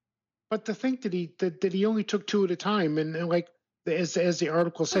 Okay. But the thing that he only took 2 at a time, and like as the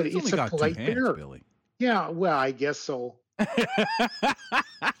article said, it's a polite bear. Billy. Yeah, well, I guess so.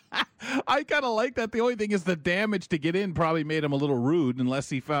 I kind of like that. The only thing is the damage to get in probably made him a little rude, unless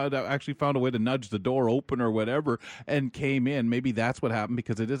he actually found a way to nudge the door open or whatever and came in. Maybe that's what happened,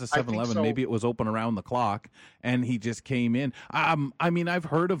 because it is a 7-Eleven. So. Maybe it was open around the clock and he just came in. I mean, I've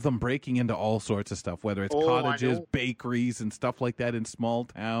heard of them breaking into all sorts of stuff, whether it's cottages, bakeries, and stuff like that in small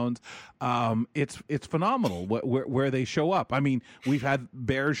towns. It's phenomenal where they show up. I mean, we've had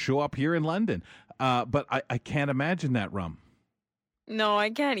bears show up here in London, but I can't imagine that, Rum. No, I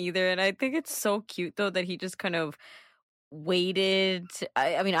can't either. And I think it's so cute, though, that he just kind of waited.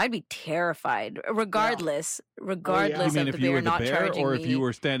 I mean, I'd be terrified, regardless of the bear not charging me. Or if you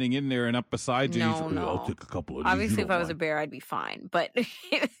were standing in there and up beside you, I'll take a couple of these. Obviously, if I was a bear, I'd be fine. But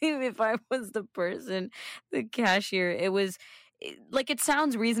if I was the person, the cashier, it was like, it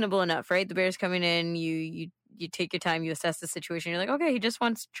sounds reasonable enough, right? The bear's coming in, you take your time, you assess the situation. You're like, okay, he just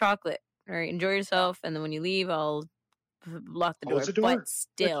wants chocolate. All right, enjoy yourself. And then when you leave, I'll lock the door. But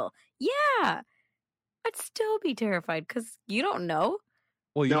still, I'd still be terrified, because you don't know.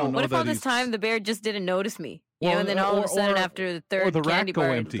 Well, you don't know. What if all this time the bear just didn't notice me? And then all of a sudden, after the third candy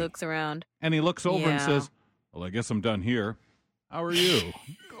bar, he looks around. And he looks over and says, well, I guess I'm done here. How are you?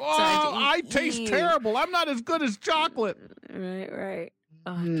 I taste terrible. I'm not as good as chocolate. Right.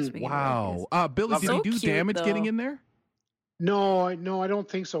 Wow. Billy, did he do damage getting in there? No, I don't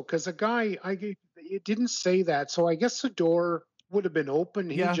think so. Because the guy, it didn't say that. So I guess the door would have been open.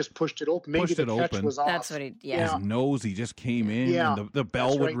 He just pushed it open. Maybe the catch was off. That's what he. His nose. He just came in. And the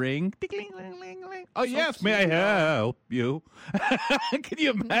bell would ring. Oh, yes. May I help you? Can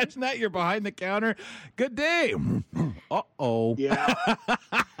you imagine that? You're behind the counter. Good day. Uh-oh. Yeah.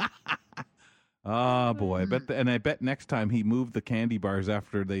 Oh boy, I bet next time he moved the candy bars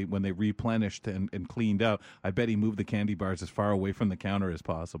when they replenished and cleaned out. I bet he moved the candy bars as far away from the counter as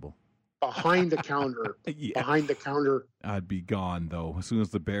possible. Behind the counter. Behind the counter. I'd be gone though as soon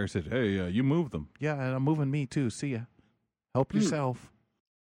as the bear said, "Hey, you move them." Yeah, and I'm moving me too. See ya. Help yourself.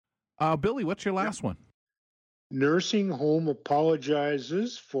 Billy, what's your last one? Nursing home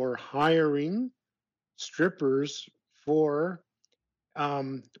apologizes for hiring strippers for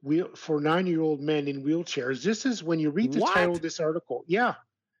 9-year-old men in wheelchairs. This is when you read the title of this article. Yeah,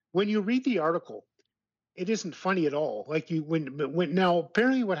 when you read the article, it isn't funny at all. Like now,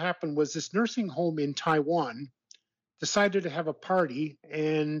 apparently, what happened was this nursing home in Taiwan decided to have a party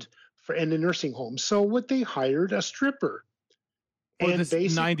in the nursing home. So what they hired a stripper. And this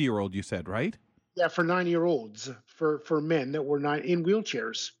 90-year-old, you said, right? Yeah, for 9-year-olds, for men that were not in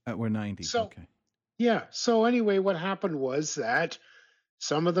wheelchairs. That were 90. So, okay. Yeah. So anyway, what happened was that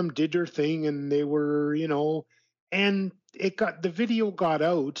some of them did their thing, and they were, and the video got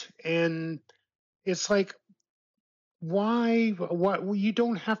out, and it's like, why? What? You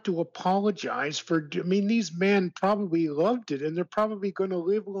don't have to apologize for. I mean, these men probably loved it, and they're probably going to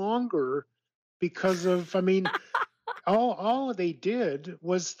live longer because of. I mean, all they did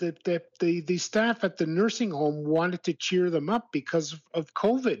was that the staff at the nursing home wanted to cheer them up because of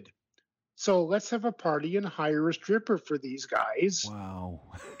COVID. So let's have a party and hire a stripper for these guys. Wow.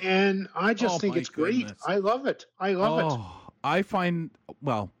 And I just think it's great. I love it. I find,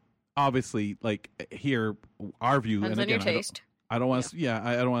 well, obviously, like here, our view. Depends on your taste. I don't want to.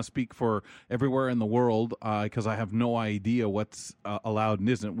 I don't want to speak for everywhere in the world because I have no idea what's allowed and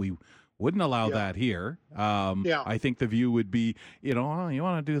isn't. We wouldn't allow that here. I think the view would be, you want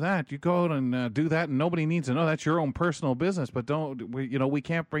to do that, you go out and do that, and nobody needs to know. That's your own personal business. But we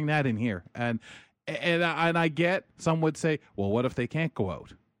can't bring that in here. And I get some would say, well, what if they can't go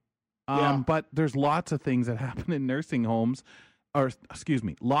out? But there's lots of things that happen in nursing homes.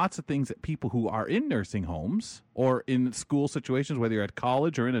 Lots of things that people who are in nursing homes or in school situations, whether you're at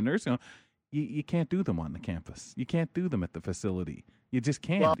college or in a nursing home, you can't do them on the campus. You can't do them at the facility. You just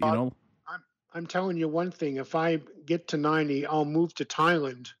can't, I'm telling you one thing. If I get to 90, I'll move to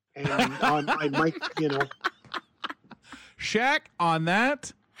Thailand, and I might, Shaq, on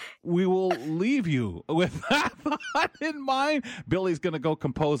that, we will leave you with that thought in mind. Billy's going to go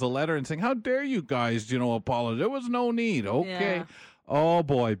compose a letter and sing, how dare you guys, apologize. There was no need. Okay. Yeah. Oh,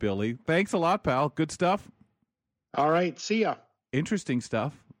 boy, Billy. Thanks a lot, pal. Good stuff. All right. See ya. Interesting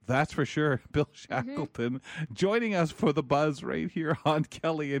stuff. That's for sure. Bill Shackleton joining us for the buzz right here on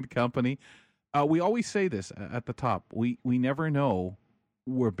Kelly and Company. We always say this at the top. We never know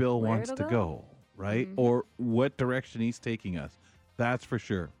where Bill wants to go, right? Mm-hmm. Or what direction he's taking us. That's for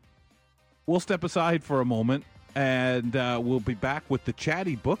sure. We'll step aside for a moment, and we'll be back with the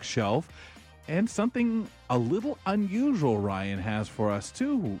Chatty Bookshelf and something a little unusual Ryan has for us,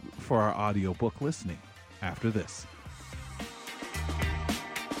 too, for our audiobook listening after this.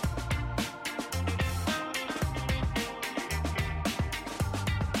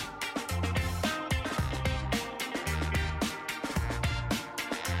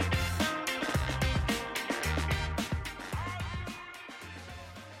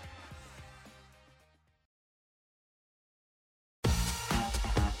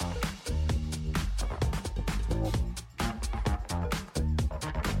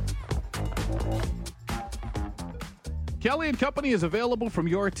 Kelly and Company is available from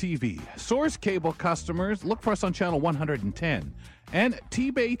your TV. Source cable customers, look for us on channel 110. And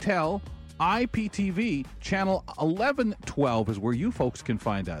T-Bay-Tel IPTV, channel 1112 is where you folks can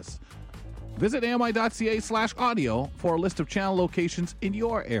find us. Visit ami.ca/audio for a list of channel locations in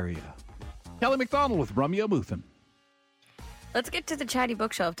your area. Kelly McDonald with Ramya Muthan. Let's get to the Chatty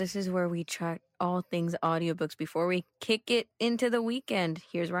Bookshelf. This is where we chat all things audiobooks before we kick it into the weekend.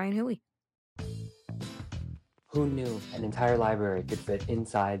 Here's Ryan Huey. Who knew an entire library could fit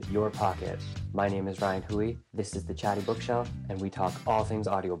inside your pocket? My name is Ryan Huey. This is the Chatty Bookshelf, and we talk all things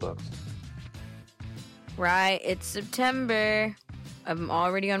audiobooks. Right, it's September. I'm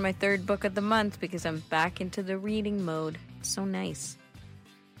already on my third book of the month because I'm back into the reading mode. It's so nice.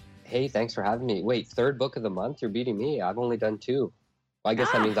 Hey, thanks for having me. Wait, third book of the month? You're beating me. I've only done 2. Well, I guess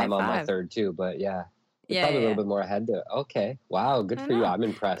that means I'm on my third too, but yeah. You're probably a little bit more ahead to. Okay. Wow, good for you. I'm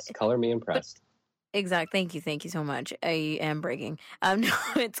impressed. Color me impressed. Exactly. Thank you so much. I am bragging. No,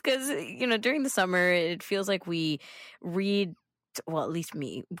 it's because, during the summer, it feels like we read, well, at least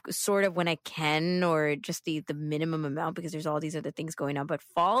me, sort of when I can, or just the minimum amount because there's all these other things going on. But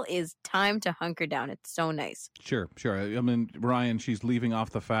fall is time to hunker down. It's so nice. Sure. I mean, Ryan, she's leaving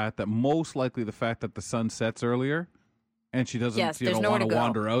off the fact that most likely the fact that the sun sets earlier. And she doesn't, want to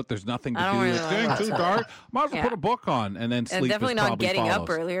wander out. There's nothing to do. It's getting too dark. Might as well put a book on, and then sleep. And definitely not getting follows. up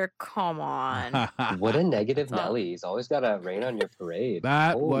earlier. Come on. What a negative Nelly. He's always got to rain on your parade.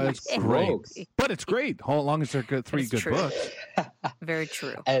 That Holy was great. smokes. But it's great. As long as they're three good books. Very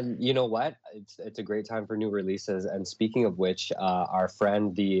true. And you know what? It's a great time for new releases. And speaking of which, our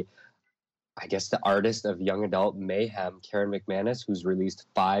friend, the artist of young adult mayhem, Karen McManus, who's released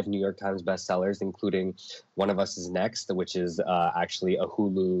 5 New York Times bestsellers, including One of Us Is Next, which is actually a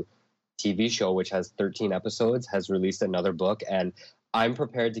Hulu TV show, which has 13 episodes, has released another book. And I'm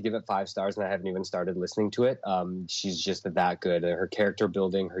prepared to give it 5 stars, and I haven't even started listening to it. She's just that good. Her character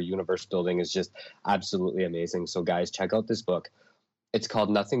building, her universe building is just absolutely amazing. So guys, check out this book. It's called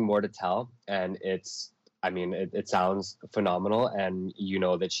Nothing More to Tell. And it sounds phenomenal. And you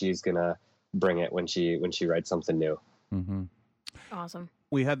know that she's going to bring it when she writes something new. Mm-hmm. Awesome.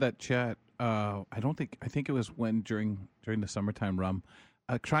 We had that chat. I think it was when during the summertime rum,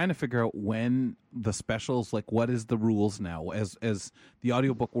 trying to figure out when the specials, like what is the rules now as the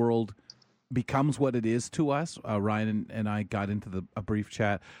audiobook world becomes what it is to us. Ryan and I got into a brief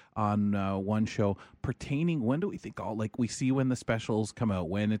chat on one show pertaining, when do we think we see when the specials come out,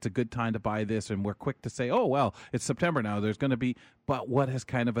 when it's a good time to buy this, and we're quick to say, oh, well, it's September now, there's going to be, but what has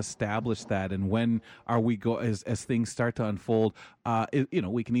kind of established that, and when are we as things start to unfold,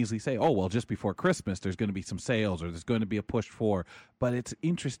 we can easily say, oh, well, just before Christmas, there's going to be some sales, or there's going to be a push for, but it's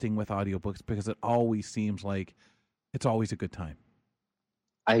interesting with audiobooks because it always seems like it's always a good time.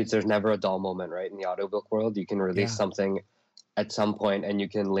 There's never a dull moment, right? In the audiobook world, you can release something at some point and you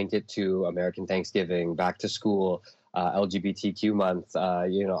can link it to American Thanksgiving, back to school, LGBTQ month,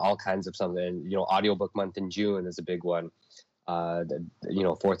 all kinds of something. Audiobook month in June is a big one.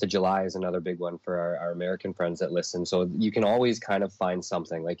 4th of July is another big one for our American friends that listen. So you can always kind of find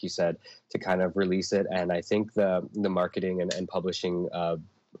something, like you said, to kind of release it. And I think the marketing and publishing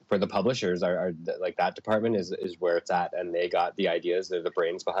for the publishers are like that department is where it's at, and they got the ideas. They're the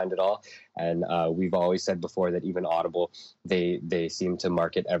brains behind it all. And we've always said before that even Audible, they seem to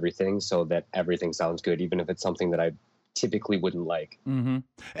market everything so that everything sounds good, even if it's something that I typically wouldn't like. Mm-hmm.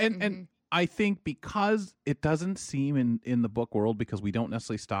 And I think because it doesn't seem in the book world, because we don't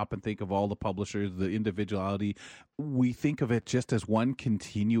necessarily stop and think of all the publishers, the individuality, we think of it just as one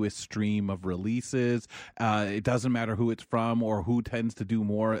continuous stream of releases. It doesn't matter who it's from or who tends to do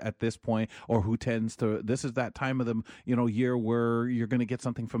more at this point, or who tends to, this is that time of the year where you're going to get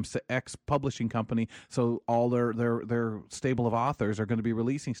something from X publishing company. So all their stable of authors are going to be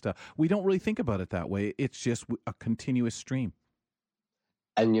releasing stuff. We don't really think about it that way. It's just a continuous stream.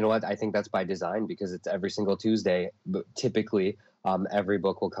 And you know what? I think that's by design, because it's every single Tuesday. But typically, every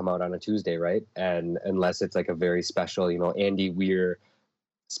book will come out on a Tuesday, right? And unless it's like a very special, Andy Weir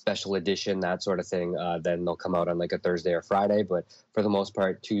special edition, that sort of thing, then they'll come out on like a Thursday or Friday. But for the most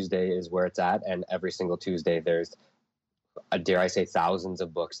part, Tuesday is where it's at. And every single Tuesday, there's, dare I say, thousands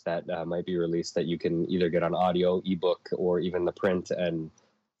of books that might be released that you can either get on audio, ebook, or even the print, and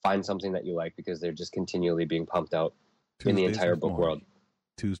find something that you like, because they're just continually being pumped out in the entire book world.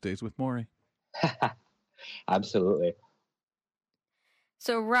 Tuesdays with Maury. Absolutely.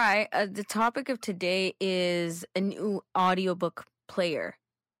 So, Rye, the topic of today is a new audiobook player.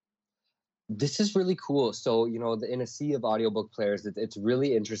 This is really cool. So, in a sea of audiobook players, it's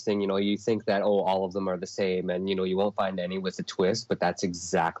really interesting. You think that, all of them are the same, and, you won't find any with a twist, but that's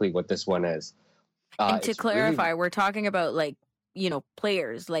exactly what this one is. And to clarify, really... we're talking about like,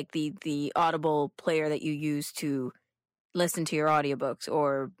 players, like the Audible player that you use to listen to your audiobooks,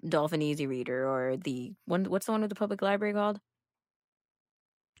 or Dolphin Easy Reader, or the one. What's the one with the public library called?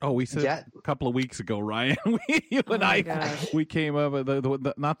 Oh, we said a couple of weeks ago, Ryan. We came up with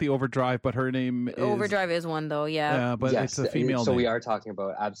the not the Overdrive, but her name is... Overdrive is one, though, yeah. But it's a female So name. we are talking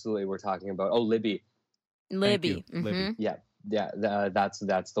about, absolutely, we're talking about, Libby. Libby. Mm-hmm. Libby. Yeah, that's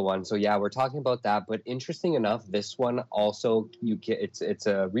the one. So yeah, we're talking about that. But interesting enough, this one also, it's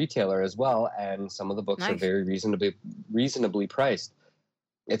a retailer as well, and some of the books are very reasonably priced.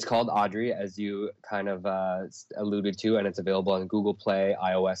 It's called Audrey, as you kind of alluded to, and it's available on Google Play,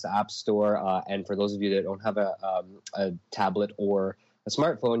 iOS App Store. And for those of you that don't have a tablet or a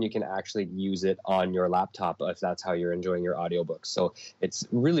smartphone, you can actually use it on your laptop if that's how you're enjoying your audiobooks. So it's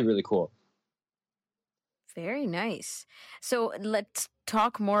really, really cool. Very nice. So let's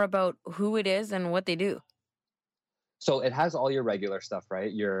talk more about who it is and what they do. So it has all your regular stuff,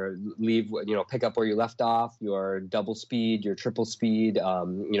 right? Your pick up where you left off, your double speed, your triple speed,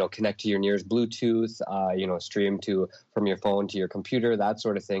 connect to your nearest Bluetooth, stream from your phone to your computer, that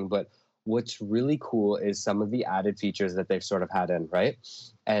sort of thing. But what's really cool is some of the added features that they've sort of had in, right?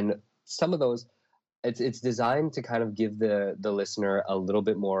 And some of those, it's designed to kind of give the listener a little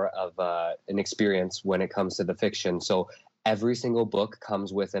bit more of an experience when it comes to the fiction. So every single book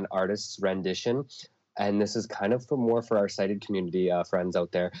comes with an artist's rendition. And this is kind of for our sighted community friends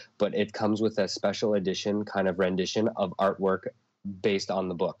out there, but it comes with a special edition kind of rendition of artwork based on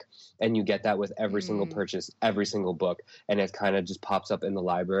the book. And you get that with every single purchase, every single book. And it kind of just pops up in the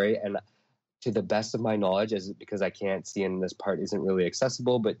library. And to the best of my knowledge, because I can't see, and this part isn't really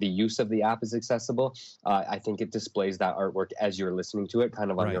accessible, but the use of the app is accessible. I think it displays that artwork as you're listening to it,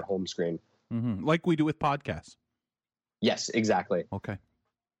 kind of on your home screen. Mm-hmm. Like we do with podcasts. Yes, exactly. Okay.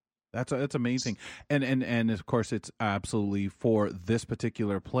 That's amazing. And of course, it's absolutely for this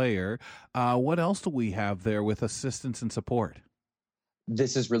particular player. What else do we have there with assistance and support?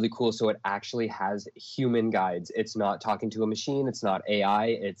 This is really cool. So it actually has human guides. It's not talking to a machine. It's not AI.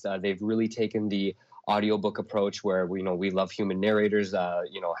 It's they've really taken the audiobook approach where we love human narrators.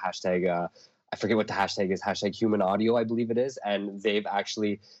 Hashtag I forget what the hashtag is. Hashtag human audio, I believe it is. And they've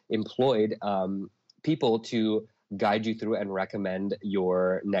actually employed people to guide you through and recommend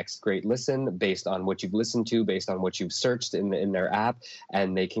your next great listen based on what you've listened to, based on what you've searched in their app.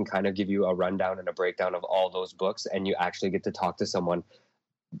 And they can kind of give you a rundown and a breakdown of all those books. And you actually get to talk to someone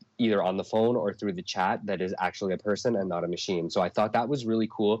either on the phone or through the chat that is actually a person and not a machine. So I thought that was really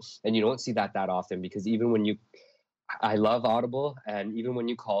cool. And you don't see that often, because even when I love Audible, and even when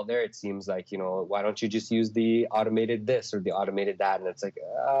you call there, it seems like, why don't you just use the automated this or the automated that? And it's like,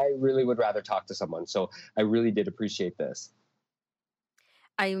 I really would rather talk to someone. So I really did appreciate this.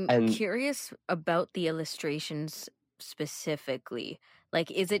 I'm curious about the illustrations specifically.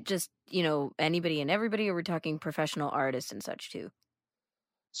 Like, is it just, anybody and everybody, or we're talking professional artists and such too?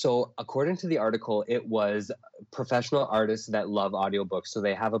 So according to the article, it was professional artists that love audiobooks. So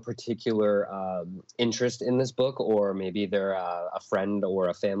they have a particular interest in this book, or maybe they're a friend or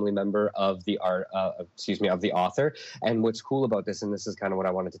a family member of the of the author. And what's cool about this, and this is kind of what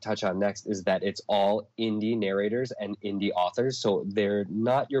I wanted to touch on next, is that it's all indie narrators and indie authors. So they're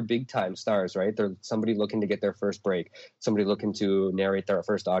not your big time stars, right? They're somebody looking to get their first break, somebody looking to narrate their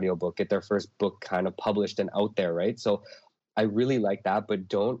first audiobook, get their first book kind of published and out there, right? So I really like that, but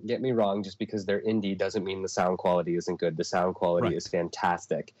don't get me wrong, just because they're indie doesn't mean the sound quality isn't good. The sound quality is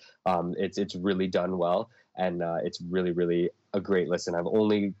fantastic. It's really done well, and it's really, really a great listen. I've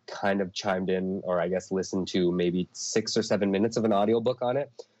only kind of chimed in, or I guess listened to maybe 6 or 7 minutes of an audiobook on it,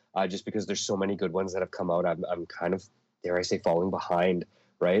 just because there's so many good ones that have come out. I'm kind of, dare I say, falling behind,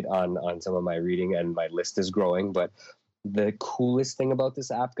 right, on some of my reading, and my list is growing. But the coolest thing about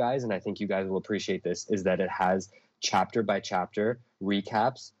this app, guys, and I think you guys will appreciate this, is that it has chapter by chapter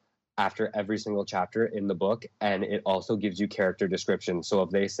recaps after every single chapter in the book, and it also gives you character description. So if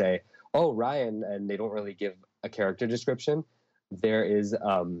they say, "Oh, Ryan," and they don't really give a character description, there is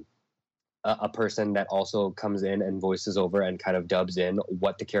a person that also comes in and voices over and kind of dubs in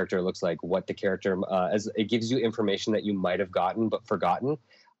what the character looks like, what the character as it gives you information that you might have gotten but forgotten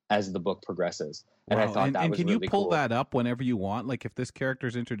as the book progresses. And wow. I thought that was can really you pull cool. that up whenever you want? Like if this character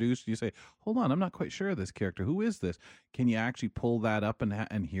is introduced, you say, hold on, I'm not quite sure of this character. Who is this? Can you actually pull that up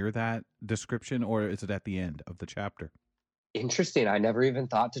and hear that description, or is it at the end of the chapter? Interesting. I never even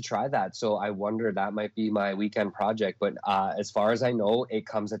thought to try that. So I wonder, that might be my weekend project. But as far as I know, it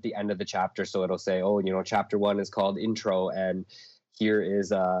comes at the end of the chapter. So it'll say, chapter 1 is called intro, and here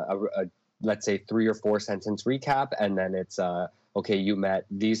is a let's say 3 or 4 sentence recap. And then it's okay, you met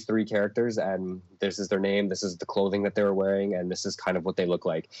these 3 characters and this is their name, this is the clothing that they were wearing, and this is kind of what they look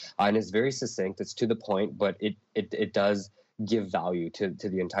like. And it's very succinct, it's to the point, but it does give value to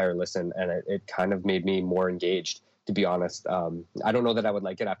the entire listen, and it kind of made me more engaged, to be honest. I don't know that I would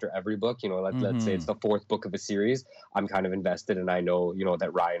like it after every book. Let's say it's the 4th book of a series. I'm kind of invested, and I know,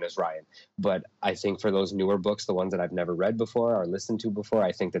 that Ryan is Ryan. But I think for those newer books, the ones that I've never read before or listened to before,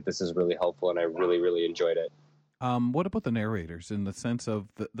 I think that this is really helpful, and I really, really enjoyed it. What about the narrators in the sense of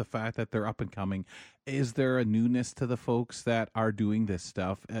the fact that they're up and coming? Is there a newness to the folks that are doing this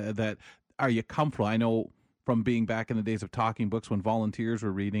stuff? That are you comfortable? I know from being back in the days of Talking Books when volunteers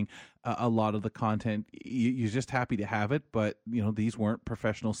were reading a lot of the content, you're just happy to have it. But, these weren't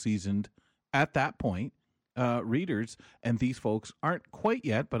professional seasoned at that point readers, and these folks aren't quite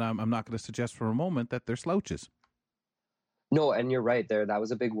yet, but I'm not going to suggest for a moment that they're slouches. No, and you're right there. That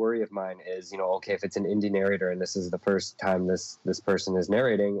was a big worry of mine is, okay, if it's an indie narrator and this is the first time this person is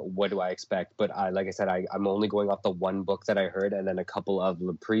narrating, what do I expect? But like I said, I'm only going off the 1 book that I heard and then a couple of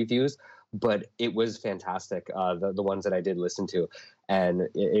the previews, but it was fantastic, the ones that I did listen to. And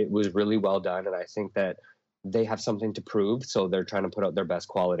it was really well done. And I think that they have something to prove, so they're trying to put out their best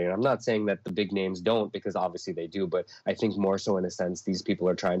quality. And I'm not saying that the big names don't, because obviously they do, but I think more so in a sense, these people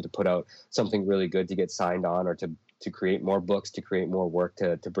are trying to put out something really good to get signed on, or to create more books, to create more work,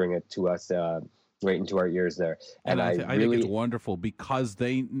 to bring it to us right into our ears there. And I think it's wonderful because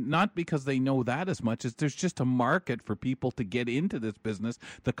not because they know that as much as there's just a market for people to get into this business.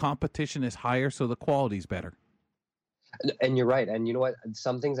 The competition is higher, so the quality's better. And you're right. And you know what?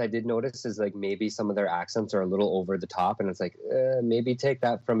 Some things I did notice is like maybe some of their accents are a little over the top, and it's like maybe take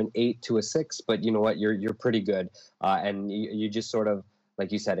that from an 8 to a 6. But you know what? You're pretty good, and you just sort of,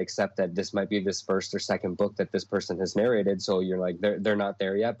 like you said, accept that this might be this 1st or 2nd book that this person has narrated. So you're like, they're not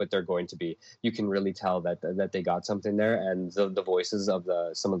there yet, but they're going to be. You can really tell that they got something there, and the voices of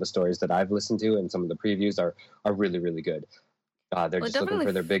some of the stories that I've listened to and some of the previews are really, really good. They're just looking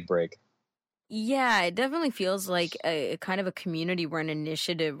for their big break. Yeah, it definitely feels like a kind of a community-run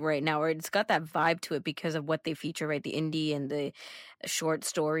initiative right now, where it's got that vibe to it because of what they feature, right? The indie and the short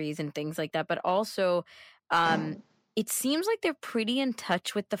stories and things like that. But also, it seems like they're pretty in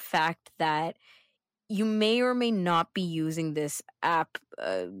touch with the fact that you may or may not be using this app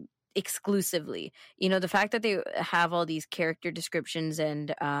exclusively. The fact that they have all these character descriptions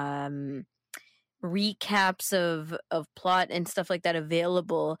and recaps of plot and stuff like that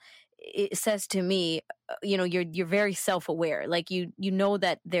available, it says to me, you're very self-aware. Like you know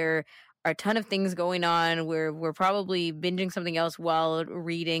that there are a ton of things going on. We're probably binging something else while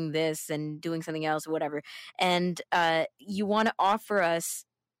reading this and doing something else, whatever. And you want to offer us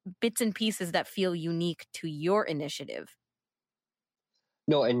bits and pieces that feel unique to your initiative.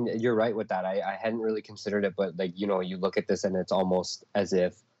 No, and you're right with that. I hadn't really considered it, but you look at this and it's almost as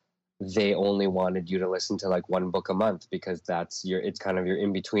if they only wanted you to listen to like 1 book a month, because it's kind of your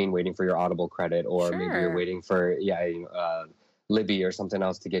in between waiting for your Audible credit, or maybe you're waiting for Libby or something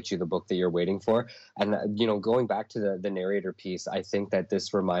else to get you the book that you're waiting for. And going back to the narrator piece, I think that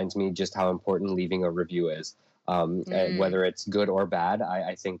this reminds me just how important leaving a review is. And whether it's good or bad,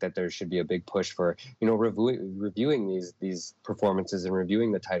 I think that there should be a big push for reviewing these performances and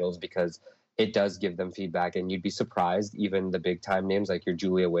reviewing the titles, because it does give them feedback. And you'd be surprised, even the big time names like your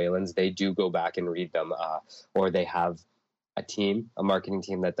Julia Whalens, they do go back and read them, or they have a marketing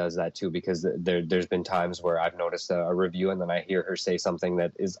team that does that too, because there's been times where I've noticed a review and then I hear her say something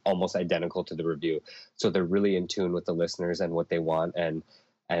that is almost identical to the review. So they're really in tune with the listeners and what they want, and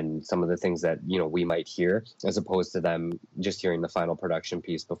some of the things that we might hear, as opposed to them just hearing the final production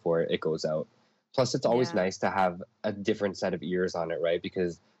piece before it goes out. Plus, it's always nice to have a different set of ears on it, right?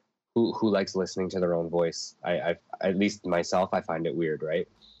 Because who likes listening to their own voice? I at least myself, I find it weird, right?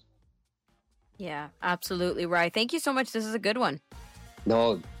 Yeah, absolutely right. Thank you so much. This is a good one.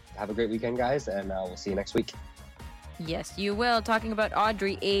 No, have a great weekend, guys, and we'll see you next week. Yes, you will. Talking about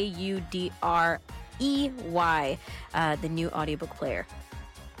Audrey, Audrey, the new audiobook player.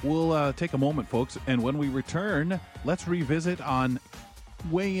 We'll take a moment, folks, and when we return, let's revisit on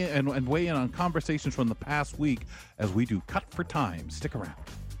weigh in on conversations from the past week as we do Cut for Time. Stick around.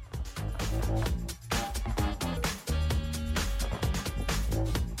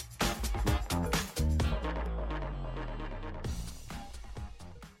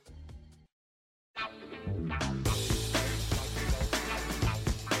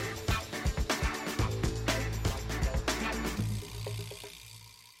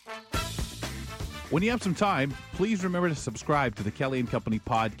 When you have some time, please remember to subscribe to the Kelly and Company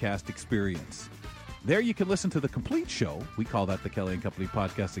podcast experience. There you can listen to the complete show. We call that the Kelly and Company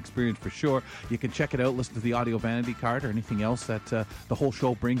Podcast Experience for sure. You can check it out, listen to the audio vanity card or anything else that the whole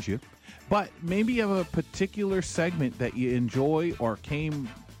show brings you. But maybe you have a particular segment that you enjoy or came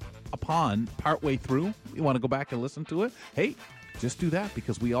upon partway through. You want to go back and listen to it? Hey, just do that,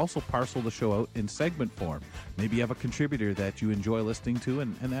 because we also parcel the show out in segment form. Maybe you have a contributor that you enjoy listening to,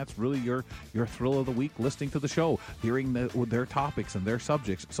 and that's really your thrill of the week, listening to the show, hearing their topics and their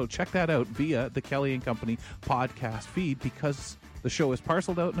subjects. So check that out via the Kelly and Company podcast feed, because the show is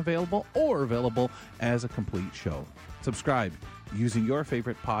parceled out and available, or available as a complete show. Subscribe using your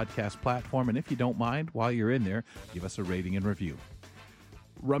favorite podcast platform, and if you don't mind, while you're in there, give us a rating and review.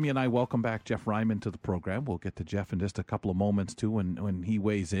 Rummy and I welcome back Jeff Ryman to the program. We'll get to Jeff in just a couple of moments, too, when he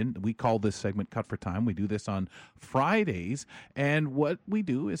weighs in. We call this segment Cut for Time. We do this on Fridays. And what we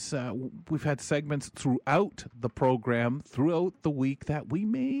do is we've had segments throughout the program, throughout the week, that we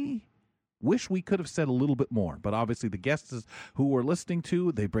may wish we could have said a little bit more. But obviously the guests who we're listening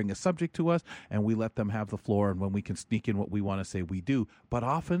to, they bring a subject to us, and we let them have the floor. And when we can sneak in what we want to say, we do. But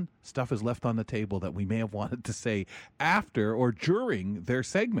often stuff is left on the table that we may have wanted to say after or during their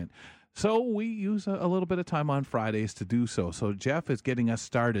segment. So we use a little bit of time on Fridays to do so. So Jeff is getting us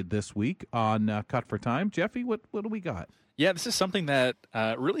started this week on Cut for Time. Jeffy, what do we got? Yeah, this is something that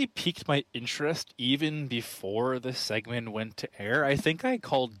really piqued my interest even before the segment went to air. I think I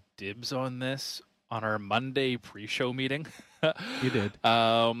called dibs on this on our Monday pre-show meeting. You did.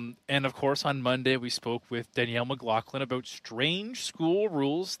 And of course, on Monday, we spoke with Danielle McLaughlin about strange school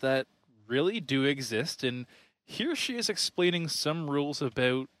rules that really do exist. And here she is explaining some rules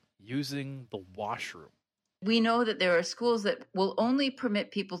about using the washroom. We know that there are schools that will only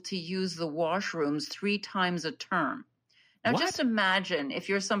permit people to use the washrooms 3 times a term. Now, just imagine if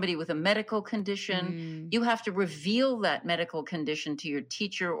you're somebody with a medical condition, you have to reveal that medical condition to your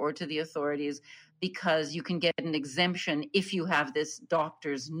teacher or to the authorities, because you can get an exemption if you have this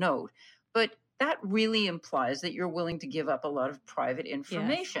doctor's note. But that really implies that you're willing to give up a lot of private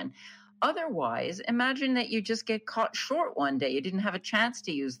information. Yes. Otherwise, imagine that you just get caught short one day. You didn't have a chance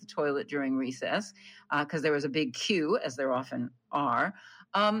to use the toilet during recess because there was a big queue, as there often are.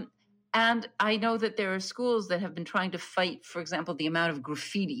 And I know that there are schools that have been trying to fight, for example, the amount of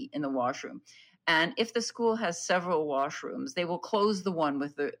graffiti in the washroom. And if the school has several washrooms, they will close the one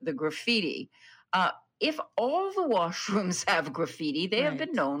with the graffiti. If all the washrooms have graffiti, they have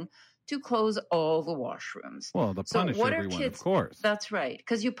been known to close all the washrooms. Well, to punish everyone, of course. That's right,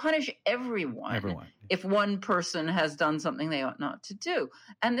 because you punish everyone if one person has done something they ought not to do.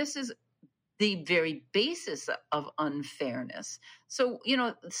 And this is the very basis of unfairness. So,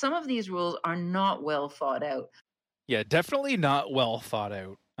 some of these rules are not well thought out. Yeah, definitely not well thought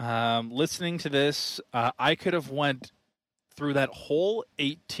out. Listening to this, I could have went through that whole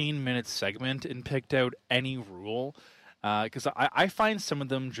 18-minute segment and picked out any rule, because I find some of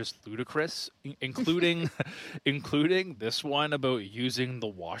them just ludicrous, including this one about using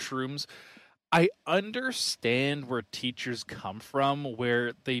the washrooms. I understand where teachers come from,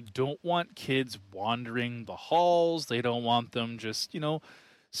 where they don't want kids wandering the halls. They don't want them just,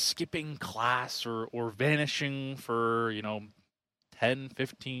 skipping class or vanishing for, 10,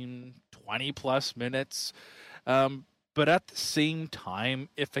 15, 20 plus minutes. But at the same time,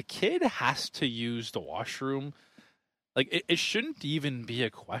 if a kid has to use the washroom, it shouldn't even be a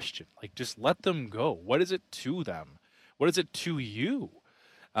question. Just let them go. What is it to them? What is it to you?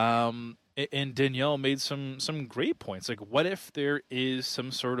 And Danielle made some great points. What if there is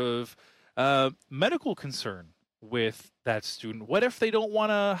some sort of medical concern with that student? What if they don't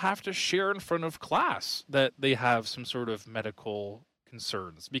want to have to share in front of class that they have some sort of medical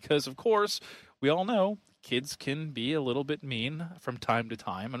concerns? Because, of course, we all know kids can be a little bit mean from time to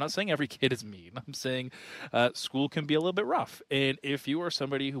time. I'm not saying every kid is mean. I'm saying school can be a little bit rough. And if you are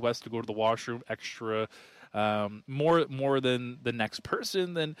somebody who has to go to the washroom extra more than the next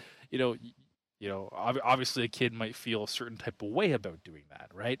person, then obviously a kid might feel a certain type of way about doing that,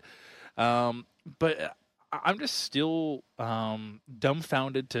 right? But I'm just still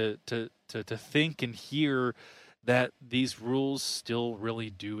dumbfounded to think and hear that these rules still really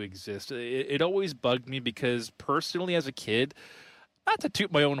do exist. It always bugged me because personally, as a kid, not to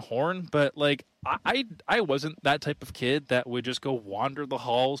toot my own horn, but I wasn't that type of kid that would just go wander the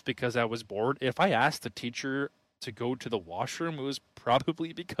halls because I was bored. If I asked the teacher to go to the washroom, it was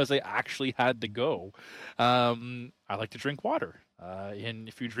probably because I actually had to go. I like to drink water. And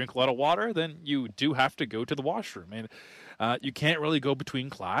if you drink a lot of water, then you do have to go to the washroom. And you can't really go between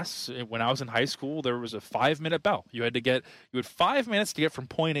class. When I was in high school, there was a 5-minute bell. You had 5 minutes to get from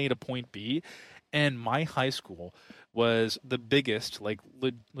point A to point B. And my high school was the biggest, like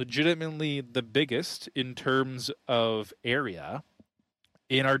legitimately the biggest in terms of area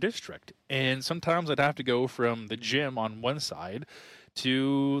in our district. And sometimes I'd have to go from the gym on one side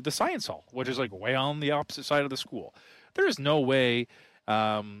to the science hall, which is like way on the opposite side of the school. There's no way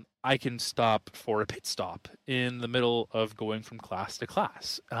I can stop for a pit stop in the middle of going from class to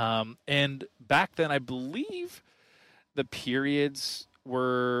class. And back then, I believe the periods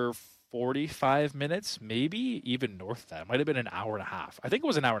were 45 minutes, maybe even north of that. It might have been an hour and a half. I think it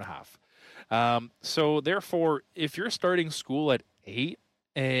was an hour and a half. So therefore, if you're starting school at 8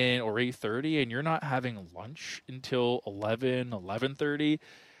 or 8:30 and you're not having lunch until 11:30,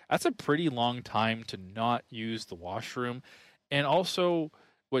 that's a pretty long time to not use the washroom. And also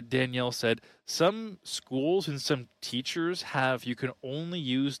what Danielle said, some schools and some teachers have you can only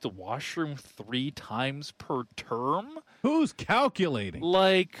use the washroom 3 times per term. Who's calculating?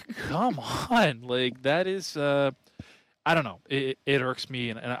 Like, come on. Like, that is, I don't know. It irks me.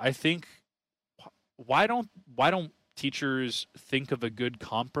 And I think, why don't teachers think of a good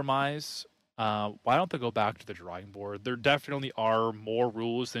compromise? Why don't they go back to the drawing board? There definitely are more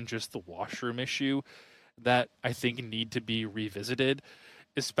rules than just the washroom issue that I think need to be revisited,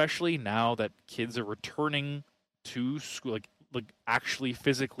 especially now that kids are returning to school, like actually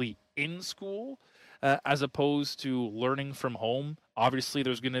physically in school, as opposed to learning from home. Obviously,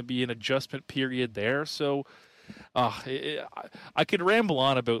 there's going to be an adjustment period there. So I could ramble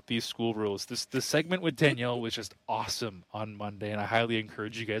on about these school rules. This segment with Danielle was just awesome on Monday, and I highly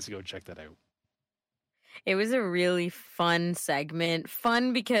encourage you guys to go check that out. It was a really fun segment.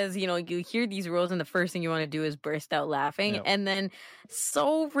 Fun because, you hear these rules and the first thing you want to do is burst out laughing. Yep. And then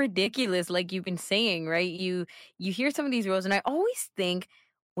so ridiculous, like you've been saying, right? You hear some of these rules and I always think,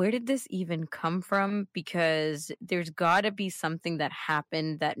 where did this even come from? Because there's got to be something that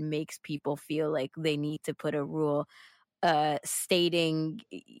happened that makes people feel like they need to put a rule stating,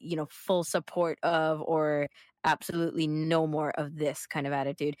 full support of or absolutely no more of this kind of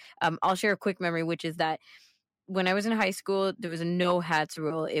attitude. I'll share a quick memory, which is that when I was in high school, there was a no hats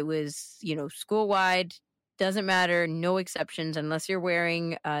rule. It was, school wide, doesn't matter, no exceptions unless you're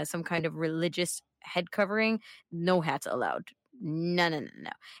wearing some kind of religious head covering, no hats allowed. No.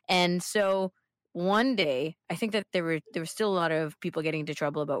 And so one day, I think that there were still a lot of people getting into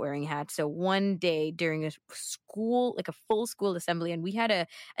trouble about wearing hats. So one day during a school, like a full school assembly, and we had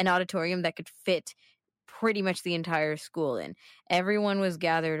an auditorium that could fit pretty much the entire school in. Everyone was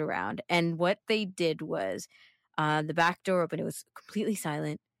gathered around. And what they did was the back door opened. It was completely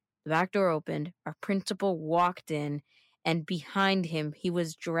silent. The back door opened. Our principal walked in, and behind him, he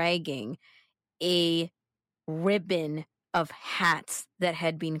was dragging a ribbon of hats that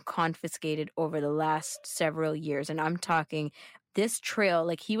had been confiscated over the last several years. And I'm talking this trail,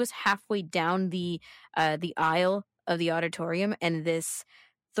 like he was halfway down the aisle of the auditorium, and this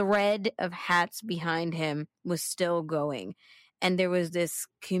thread of hats behind him was still going. And there was this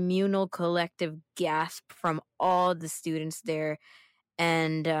communal collective gasp from all the students there.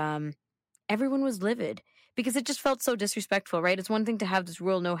 And everyone was livid because it just felt so disrespectful, right? It's one thing to have this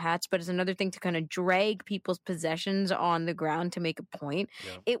rule, no hats, but it's another thing to kind of drag people's possessions on the ground to make a point.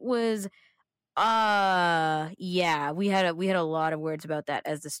 Yeah. It was, we had a lot of words about that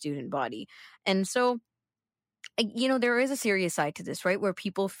as the student body. And so, there is a serious side to this, right? Where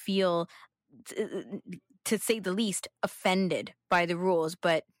people feel, to say the least, offended by the rules,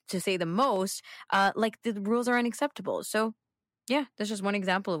 but to say the most, like the rules are unacceptable. So, yeah, that's just one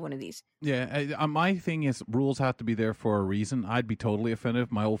example of one of these. Yeah, my thing is rules have to be there for a reason. I'd be totally offended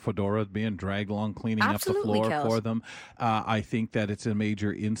if my old fedora is being dragged along cleaning Absolutely, up the floor Kels. for them. I think that it's a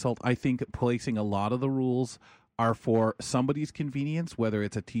major insult. I think placing a lot of the rules are for somebody's convenience, whether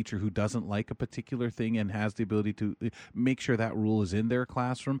it's a teacher who doesn't like a particular thing and has the ability to make sure that rule is in their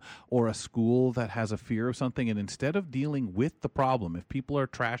classroom, or a school that has a fear of something. And instead of dealing with the problem, if people are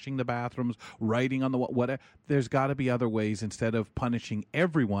trashing the bathrooms, writing on the whatever, there's got to be other ways instead of punishing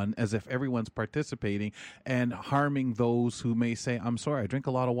everyone as if everyone's participating and harming those who may say, I'm sorry, I drink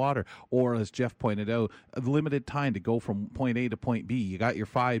a lot of water. Or as Jeff pointed out, a limited time to go from point A to point B. You got your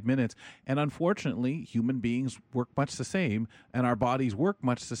 5 minutes. And unfortunately, human beings work much the same, and our bodies work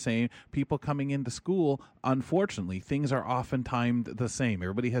much the same. People coming into school, unfortunately, things are often timed the same.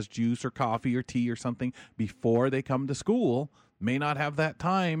 Everybody has juice or coffee or tea or something before they come to school, may not have that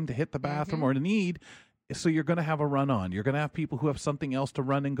time to hit the bathroom or the need. So you're going to have a run on. You're going to have people who have something else to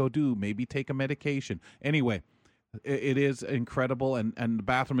run and go do, maybe take a medication. Anyway, It is incredible, and the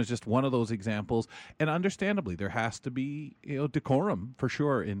bathroom is just one of those examples. And understandably, there has to be decorum for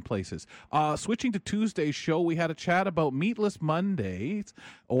sure in places. Switching to Tuesday's show, we had a chat about Meatless Mondays,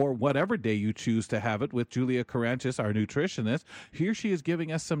 or whatever day you choose to have it, with Julia Caranchis, our nutritionist. Here she is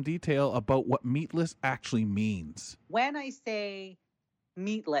giving us some detail about what meatless actually means. When I say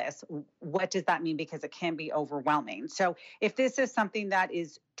meatless, what does that mean? Because it can be overwhelming. So if this is something that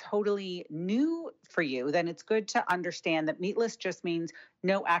is totally new for you, then it's good to understand that meatless just means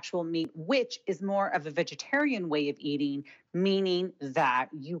no actual meat, which is more of a vegetarian way of eating, meaning that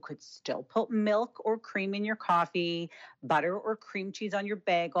you could still put milk or cream in your coffee, butter or cream cheese on your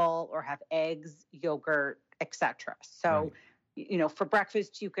bagel, or have eggs, yogurt, etc. So, for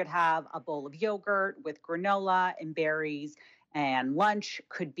breakfast, you could have a bowl of yogurt with granola and berries. And lunch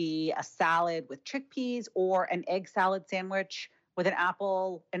could be a salad with chickpeas or an egg salad sandwich with an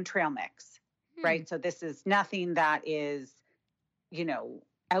apple and trail mix, right? So this is nothing that is,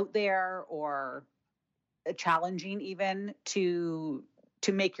 out there or challenging even to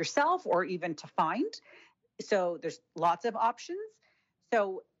make yourself or even to find. So there's lots of options.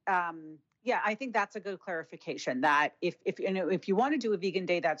 So, I think that's a good clarification, that if you want to do a vegan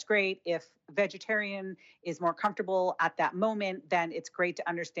day, that's great. If vegetarian is more comfortable at that moment, then it's great to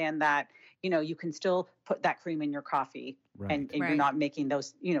understand that, you can still put that cream in your coffee, and you're not making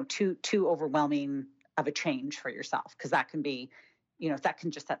those, too overwhelming of a change for yourself, because that can be, that can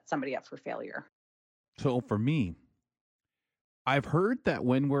just set somebody up for failure. So for me, I've heard that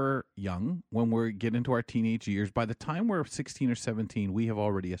when we're young, when we get into our teenage years, by the time we're 16 or 17, we have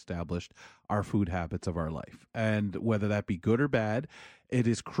already established our food habits of our life. And whether that be good or bad, it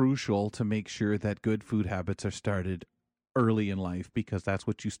is crucial to make sure that good food habits are started early in life, because that's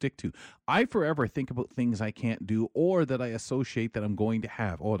what you stick to. I forever think about things I can't do, or that I associate that I'm going to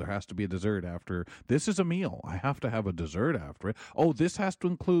have. Oh, there has to be a dessert after. This is a meal. I have to have a dessert after it. Oh, this has to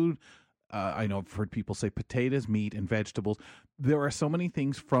include... I know I've heard people say potatoes, meat, and vegetables. There are so many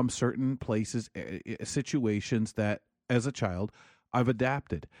things from certain places, situations, that as a child I've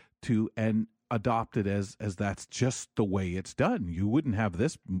adapted to and adopted as that's just the way it's done. You wouldn't have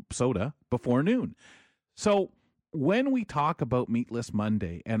this soda before noon. So when we talk about Meatless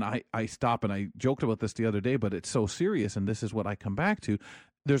Monday, and I stop, and I joked about this the other day, but it's so serious, and this is what I come back to,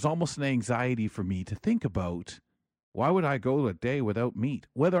 there's almost an anxiety for me to think about, why would I go a day without meat?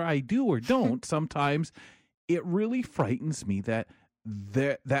 Whether I do or don't, sometimes it really frightens me that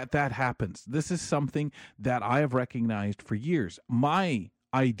happens. This is something that I have recognized for years. My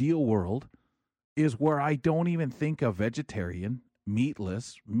ideal world is where I don't even think of vegetarian,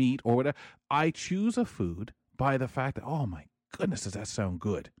 meatless, meat, or whatever. I choose a food by the fact that, oh my goodness, does that sound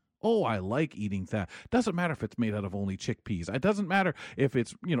good? Oh, I like eating that. Doesn't matter if it's made out of only chickpeas. It doesn't matter if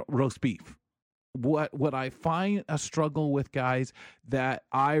it's, roast beef. What I find a struggle with, guys, that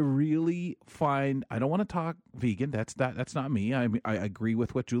I really find, I don't want to talk vegan. That's not me. I agree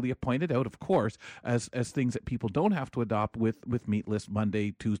with what Julia pointed out, of course, as things that people don't have to adopt with Meatless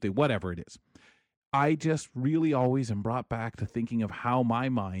Monday, Tuesday, whatever it is. I just really always am brought back to thinking of how my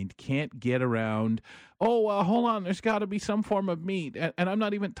mind can't get around, hold on, there's got to be some form of meat. And I'm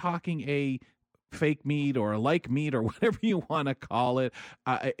not even talking a fake meat or like meat or whatever you want to call it.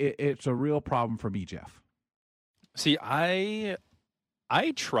 It's a real problem for me, Jeff. See, I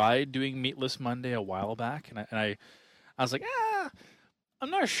tried doing Meatless Monday a while back, and I was like, I'm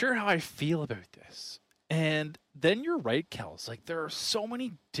not sure how I feel about this. And then you're right, Kels. Like, there are so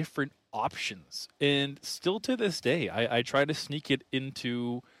many different options, and still to this day, I try to sneak it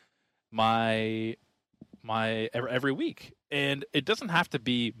into my every week. And it doesn't have to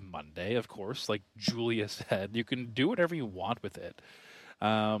be Monday, of course, like Julia said. You can do whatever you want with it.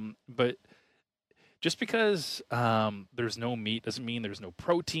 But just because there's no meat doesn't mean there's no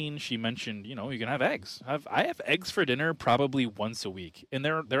protein. She mentioned, you can have eggs. I have eggs for dinner probably once a week. And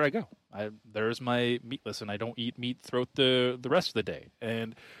there I go. There's my meatless, and I don't eat meat throughout the rest of the day.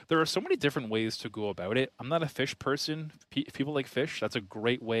 And there are so many different ways to go about it. I'm not a fish person. If people like fish, that's a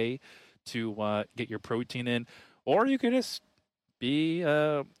great way to get your protein in. Or you could just be,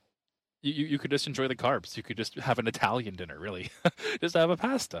 you could just enjoy the carbs. You could just have an Italian dinner, really. Just have a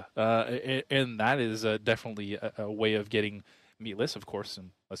pasta. And that is definitely a way of getting meatless, of course,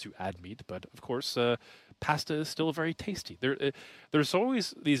 unless you add meat. But, of course, pasta is still very tasty. There's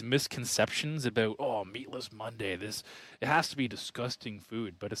always these misconceptions about, Meatless Monday. It has to be disgusting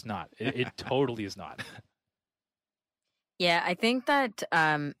food, but it's not. It totally is not. Yeah, I think that...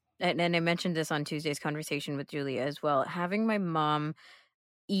 And I mentioned this on Tuesday's conversation with Julia as well, having my mom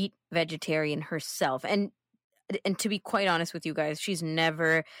eat vegetarian herself. And and to be quite honest with you guys, she's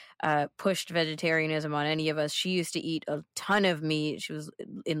never pushed vegetarianism on any of us. She used to eat a ton of meat. She was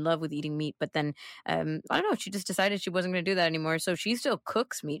in love with eating meat, but then I don't know, she just decided she wasn't going to do that anymore. So she still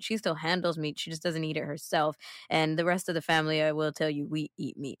cooks meat. She still handles meat. She just doesn't eat it herself. And the rest of the family, I will tell you, we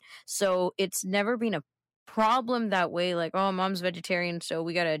eat meat. So it's never been a problem that way, like, oh, mom's vegetarian, so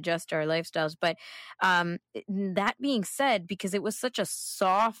we got to adjust our lifestyles. But that being said, because it was such a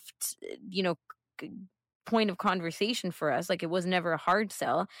soft, point of conversation for us, like it was never a hard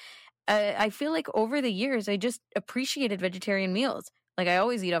sell, I feel like over the years I just appreciated vegetarian meals. Like I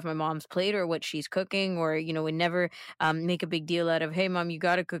always eat off my mom's plate or what she's cooking, or we never make a big deal out of, hey mom, you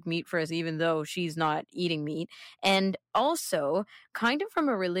got to cook meat for us even though she's not eating meat. And also kind of from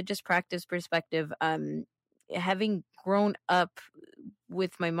a religious practice perspective, having grown up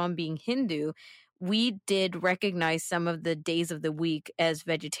with my mom being Hindu, we did recognize some of the days of the week as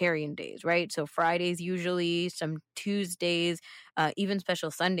vegetarian days, right? So Fridays usually, some Tuesdays, even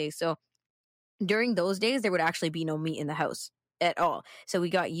special Sundays. So during those days, there would actually be no meat in the house at all. So we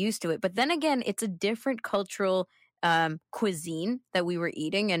got used to it. But then again, it's a different cultural cuisine that we were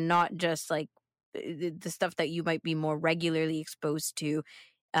eating, and not just like the stuff that you might be more regularly exposed to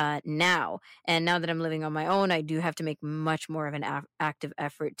now. And now that I'm living on my own, I do have to make much more of an active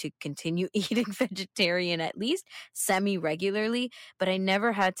effort to continue eating vegetarian, at least semi-regularly. But I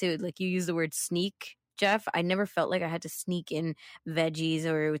never had to, like you use the word sneak, Jeff, I never felt like I had to sneak in veggies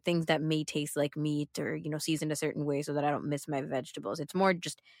or things that may taste like meat or, seasoned a certain way so that I don't miss my vegetables. It's more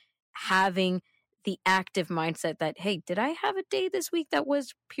just having the active mindset that, hey, did I have a day this week that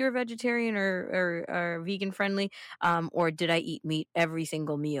was pure vegetarian or vegan friendly? Or did I eat meat every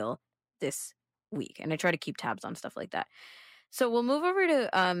single meal this week? And I try to keep tabs on stuff like that. So we'll move over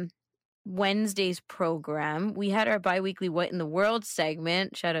to Wednesday's program. We had our bi-weekly What in the World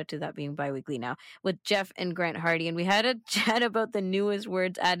segment. Shout out to that being bi-weekly now, with Jeff and Grant Hardy. And we had a chat about the newest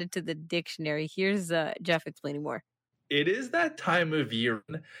words added to the dictionary. Here's Jeff explaining more. It is that time of year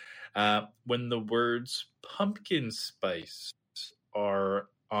when the words pumpkin spice are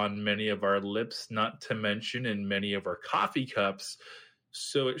on many of our lips, not to mention in many of our coffee cups.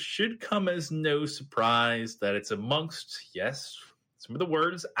 So it should come as no surprise that it's amongst, yes, some of the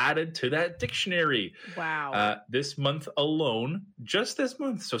words added to that dictionary. Wow. This month alone, just this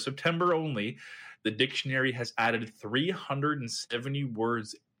month, so September only, the dictionary has added 370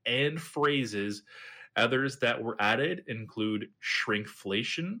 words and phrases. Others that were added include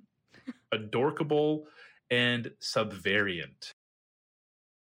shrinkflation, adorkable, and subvariant.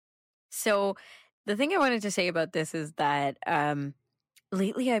 So the thing I wanted to say about this is that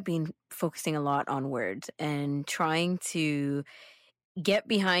lately I've been focusing a lot on words and trying to get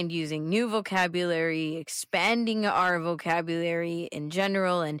behind using new vocabulary, expanding our vocabulary in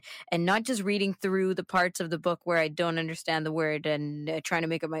general, and not just reading through the parts of the book where I don't understand the word and trying to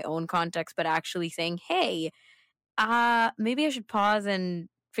make up my own context, but actually saying, hey, maybe I should pause and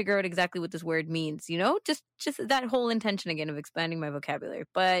figure out exactly what this word means, just that whole intention again of expanding my vocabulary.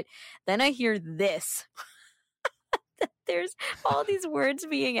 But then I hear this. There's all these words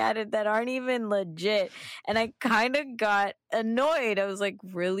being added that aren't even legit. And I kind of got annoyed. I was like,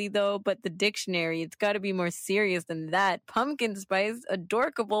 really though? But the dictionary, it's got to be more serious than that. Pumpkin spice,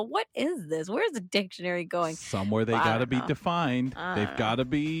 adorkable. What is this? Where's the dictionary going? Somewhere they got to be defined. They've got to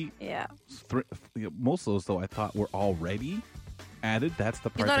be. Yeah. Most of those, though, I thought were already added. That's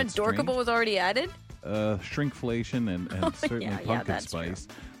the part. You thought that's adorkable strange. Was already added? Shrinkflation and certainly pumpkin spice.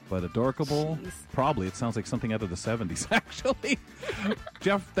 True. But adorkable, probably. It sounds like something out of the 70s, actually.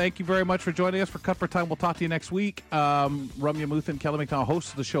 Jeff, thank you very much for joining us for Cut for Time. We'll talk to you next week. Ramya Muthan, Kelly McDonald,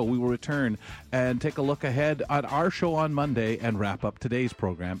 hosts of the show. We will return and take a look ahead at our show on Monday and wrap up today's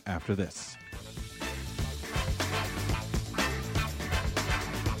program after this.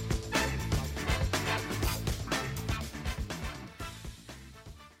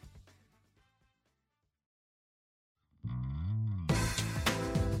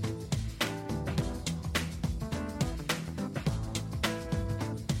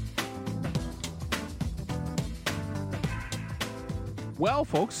 Well,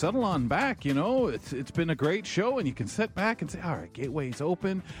 folks, settle on back. It's been a great show, and you can sit back and say, all right, Gateway's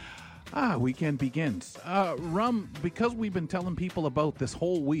open. Weekend begins. Rum, because we've been telling people about this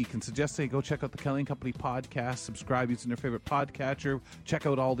whole week and suggesting go check out the Kelly & Company podcast, subscribe using their favorite podcatcher, check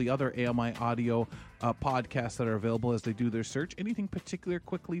out all the other AMI audio podcasts that are available as they do their search. Anything particular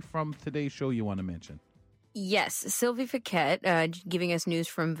quickly from today's show you want to mention? Yes, Sylvie Fiquette, giving us news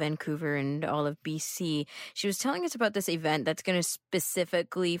from Vancouver and all of BC. She was telling us about this event that's going to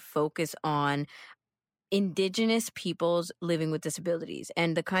specifically focus on Indigenous peoples living with disabilities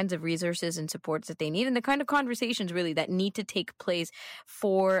and the kinds of resources and supports that they need, and the kind of conversations really that need to take place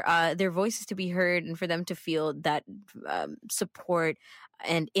for their voices to be heard and for them to feel that support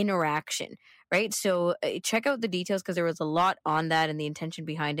and interaction, right? So check out the details because there was a lot on that and the intention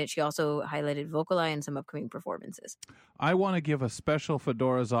behind it. She also highlighted Vocali and some upcoming performances. I want to give a special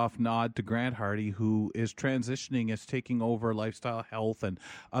Fedoras Off nod to Grant Hardy, who is transitioning, is taking over Lifestyle Health and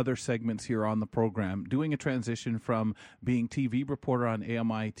other segments here on the program, doing a transition from being TV reporter on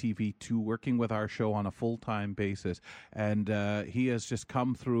AMI TV to working with our show on a full-time basis. And he has just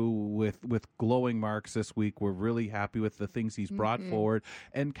come through with glowing marks this week. We're really happy with the things he's brought forward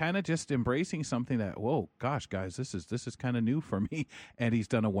and kind of just embracing something that, whoa, gosh, guys, this is kind of new for me. And he's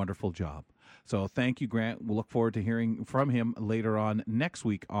done a wonderful job. So thank you, Grant. We'll look forward to hearing from him later on next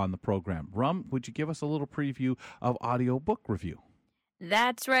week on the program. Rum, would you give us a little preview of Audio Book Review?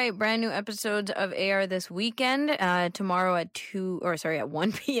 That's right. Brand new episodes of AR this weekend, tomorrow at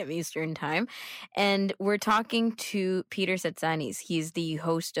 1 p.m. Eastern time. And we're talking to Peter Setsanis. He's the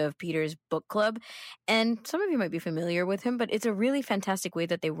host of Peter's Book Club. And some of you might be familiar with him, but it's a really fantastic way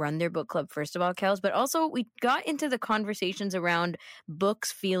that they run their book club, first of all, Kels. But also we got into the conversations around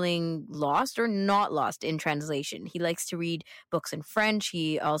books feeling lost or not lost in translation. He likes to read books in French.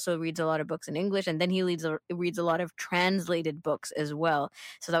 He also reads a lot of books in English. And then he reads a lot of translated books as well.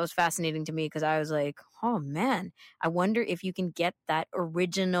 So that was fascinating to me because I was like, oh man, I wonder if you can get that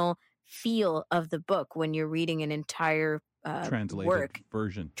original feel of the book when you're reading an entire translated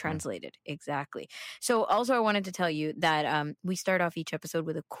version. Translated, exactly. So also I wanted to tell you that we start off each episode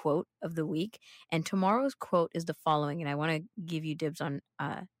with a quote of the week, and tomorrow's quote is the following, and I want to give you dibs on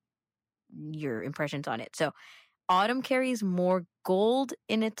your impressions on it. So, autumn carries more gold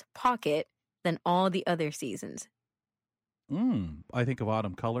in its pocket than all the other seasons. I think of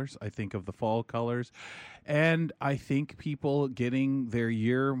autumn colors. I think of the fall colors. And I think people getting their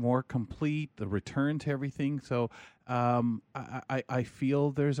year more complete, the return to everything. So I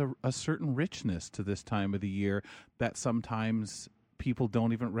feel there's a certain richness to this time of the year that sometimes people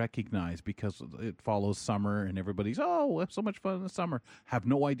don't even recognize because it follows summer and everybody's, we have so much fun in the summer. Have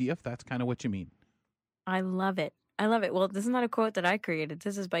no idea if that's kind of what you mean. I love it. I love it. Well, this is not a quote that I created.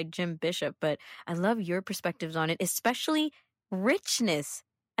 This is by Jim Bishop, but I love your perspectives on it, especially richness.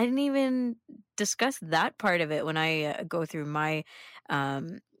 I didn't even discuss that part of it when I go through my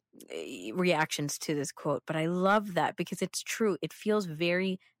reactions to this quote, but I love that because it's true. It feels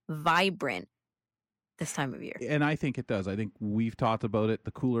very vibrant this time of year. And I think it does. I think we've talked about it,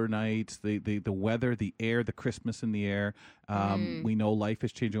 the cooler nights, the weather, the air, the Christmas in the air. We know life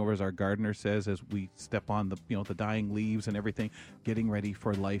is changing over, as our gardener says, as we step on the dying leaves and everything, getting ready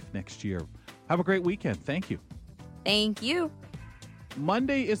for life next year. Have a great weekend. Thank you. Thank you.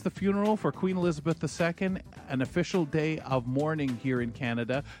 Monday is the funeral for Queen Elizabeth II, an official day of mourning here in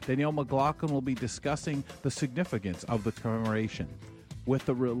Canada. Danielle McLaughlin will be discussing the significance of the commemoration. With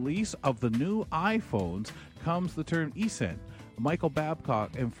the release of the new iPhones comes the term eSIM. Michael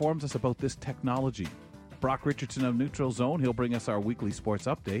Babcock informs us about this technology. Brock Richardson of Neutral Zone, he'll bring us our weekly sports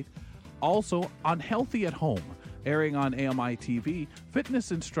update. Also, on Healthy at Home, airing on AMI TV,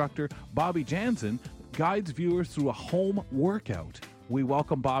 fitness instructor Bobby Jansen guides viewers through a home workout. We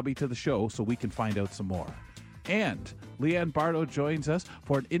welcome Bobby to the show so we can find out some more. And Leanne Bardo joins us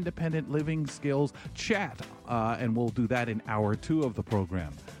for an independent living skills chat, and we'll do that in hour 2 of the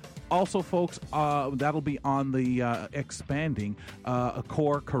program. Also, folks, that'll be on the expanding a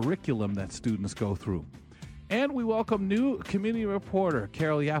core curriculum that students go through. And we welcome new community reporter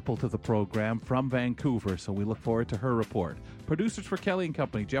Carol Yapple to the program from Vancouver, so we look forward to her report. Producers for Kelly and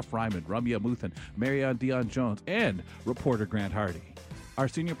Company, Jeff Ryman, Ramya Muthan, Marianne Dion-Jones, and reporter Grant Hardy. Our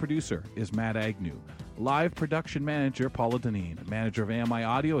senior producer is Matt Agnew. Live production manager, Paula Deneen. Manager of AMI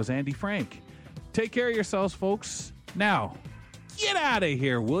Audio is Andy Frank. Take care of yourselves, folks. Now, get out of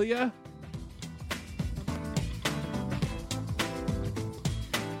here, will ya?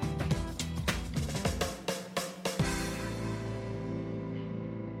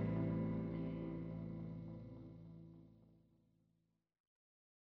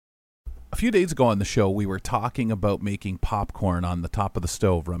 A few days ago on the show, we were talking about making popcorn on the top of the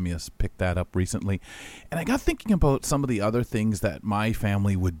stove. Ramya's picked that up recently. And I got thinking about some of the other things that my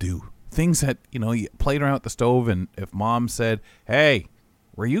family would do. Things that, you played around with the stove, and if mom said, hey,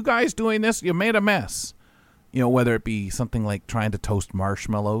 were you guys doing this? You made a mess. Whether it be something like trying to toast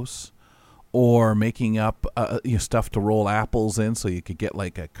marshmallows or making up stuff to roll apples in so you could get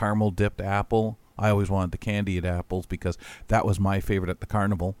like a caramel-dipped apple. I always wanted the candied apples because that was my favorite at the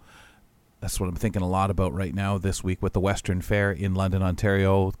carnival. That's what I'm thinking a lot about right now this week with the Western Fair in London,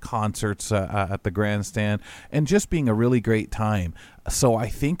 Ontario, concerts at the grandstand, and just being a really great time. So I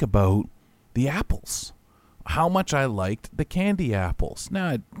think about the apples, how much I liked the candy apples. Now,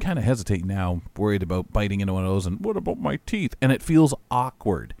 I kind of hesitate now, worried about biting into one of those, and what about my teeth? And it feels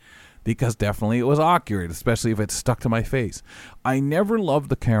awkward, because definitely it was awkward, especially if it's stuck to my face. I never loved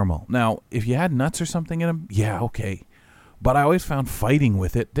the caramel. Now, if you had nuts or something in them, yeah, okay. But I always found fighting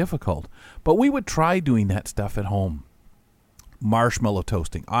with it difficult. But we would try doing that stuff at home. Marshmallow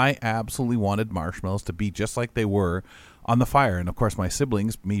toasting. I absolutely wanted marshmallows to be just like they were on the fire. And, of course, my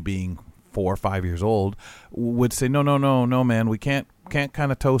siblings, me being 4 or 5 years old, would say, no, man, we can't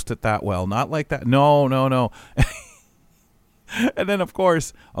kind of toast it that well. Not like that. No. And then, of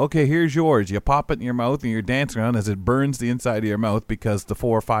course, okay, here's yours. You pop it in your mouth and you're dancing around as it burns the inside of your mouth because the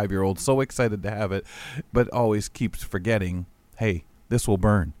 4 or 5 year old's so excited to have it, but always keeps forgetting, hey, this will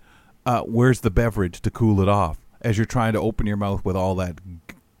burn. Where's the beverage to cool it off as you're trying to open your mouth with all that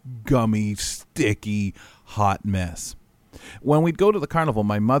gummy, sticky, hot mess? When we'd go to the carnival,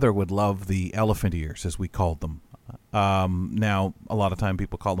 my mother would love the elephant ears, as we called them. Now, a lot of time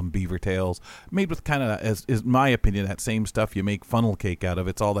people call them beaver tails, made with kind of, as is my opinion, that same stuff you make funnel cake out of.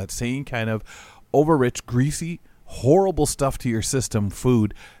 It's all that same kind of over-rich, greasy, horrible stuff to your system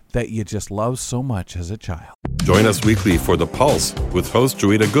food that you just love so much as a child. Join us weekly for The Pulse with host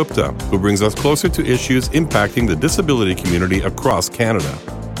Joeita Gupta, who brings us closer to issues impacting the disability community across Canada.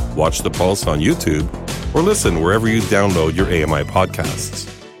 Watch The Pulse on YouTube or listen wherever you download your AMI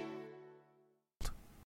podcasts.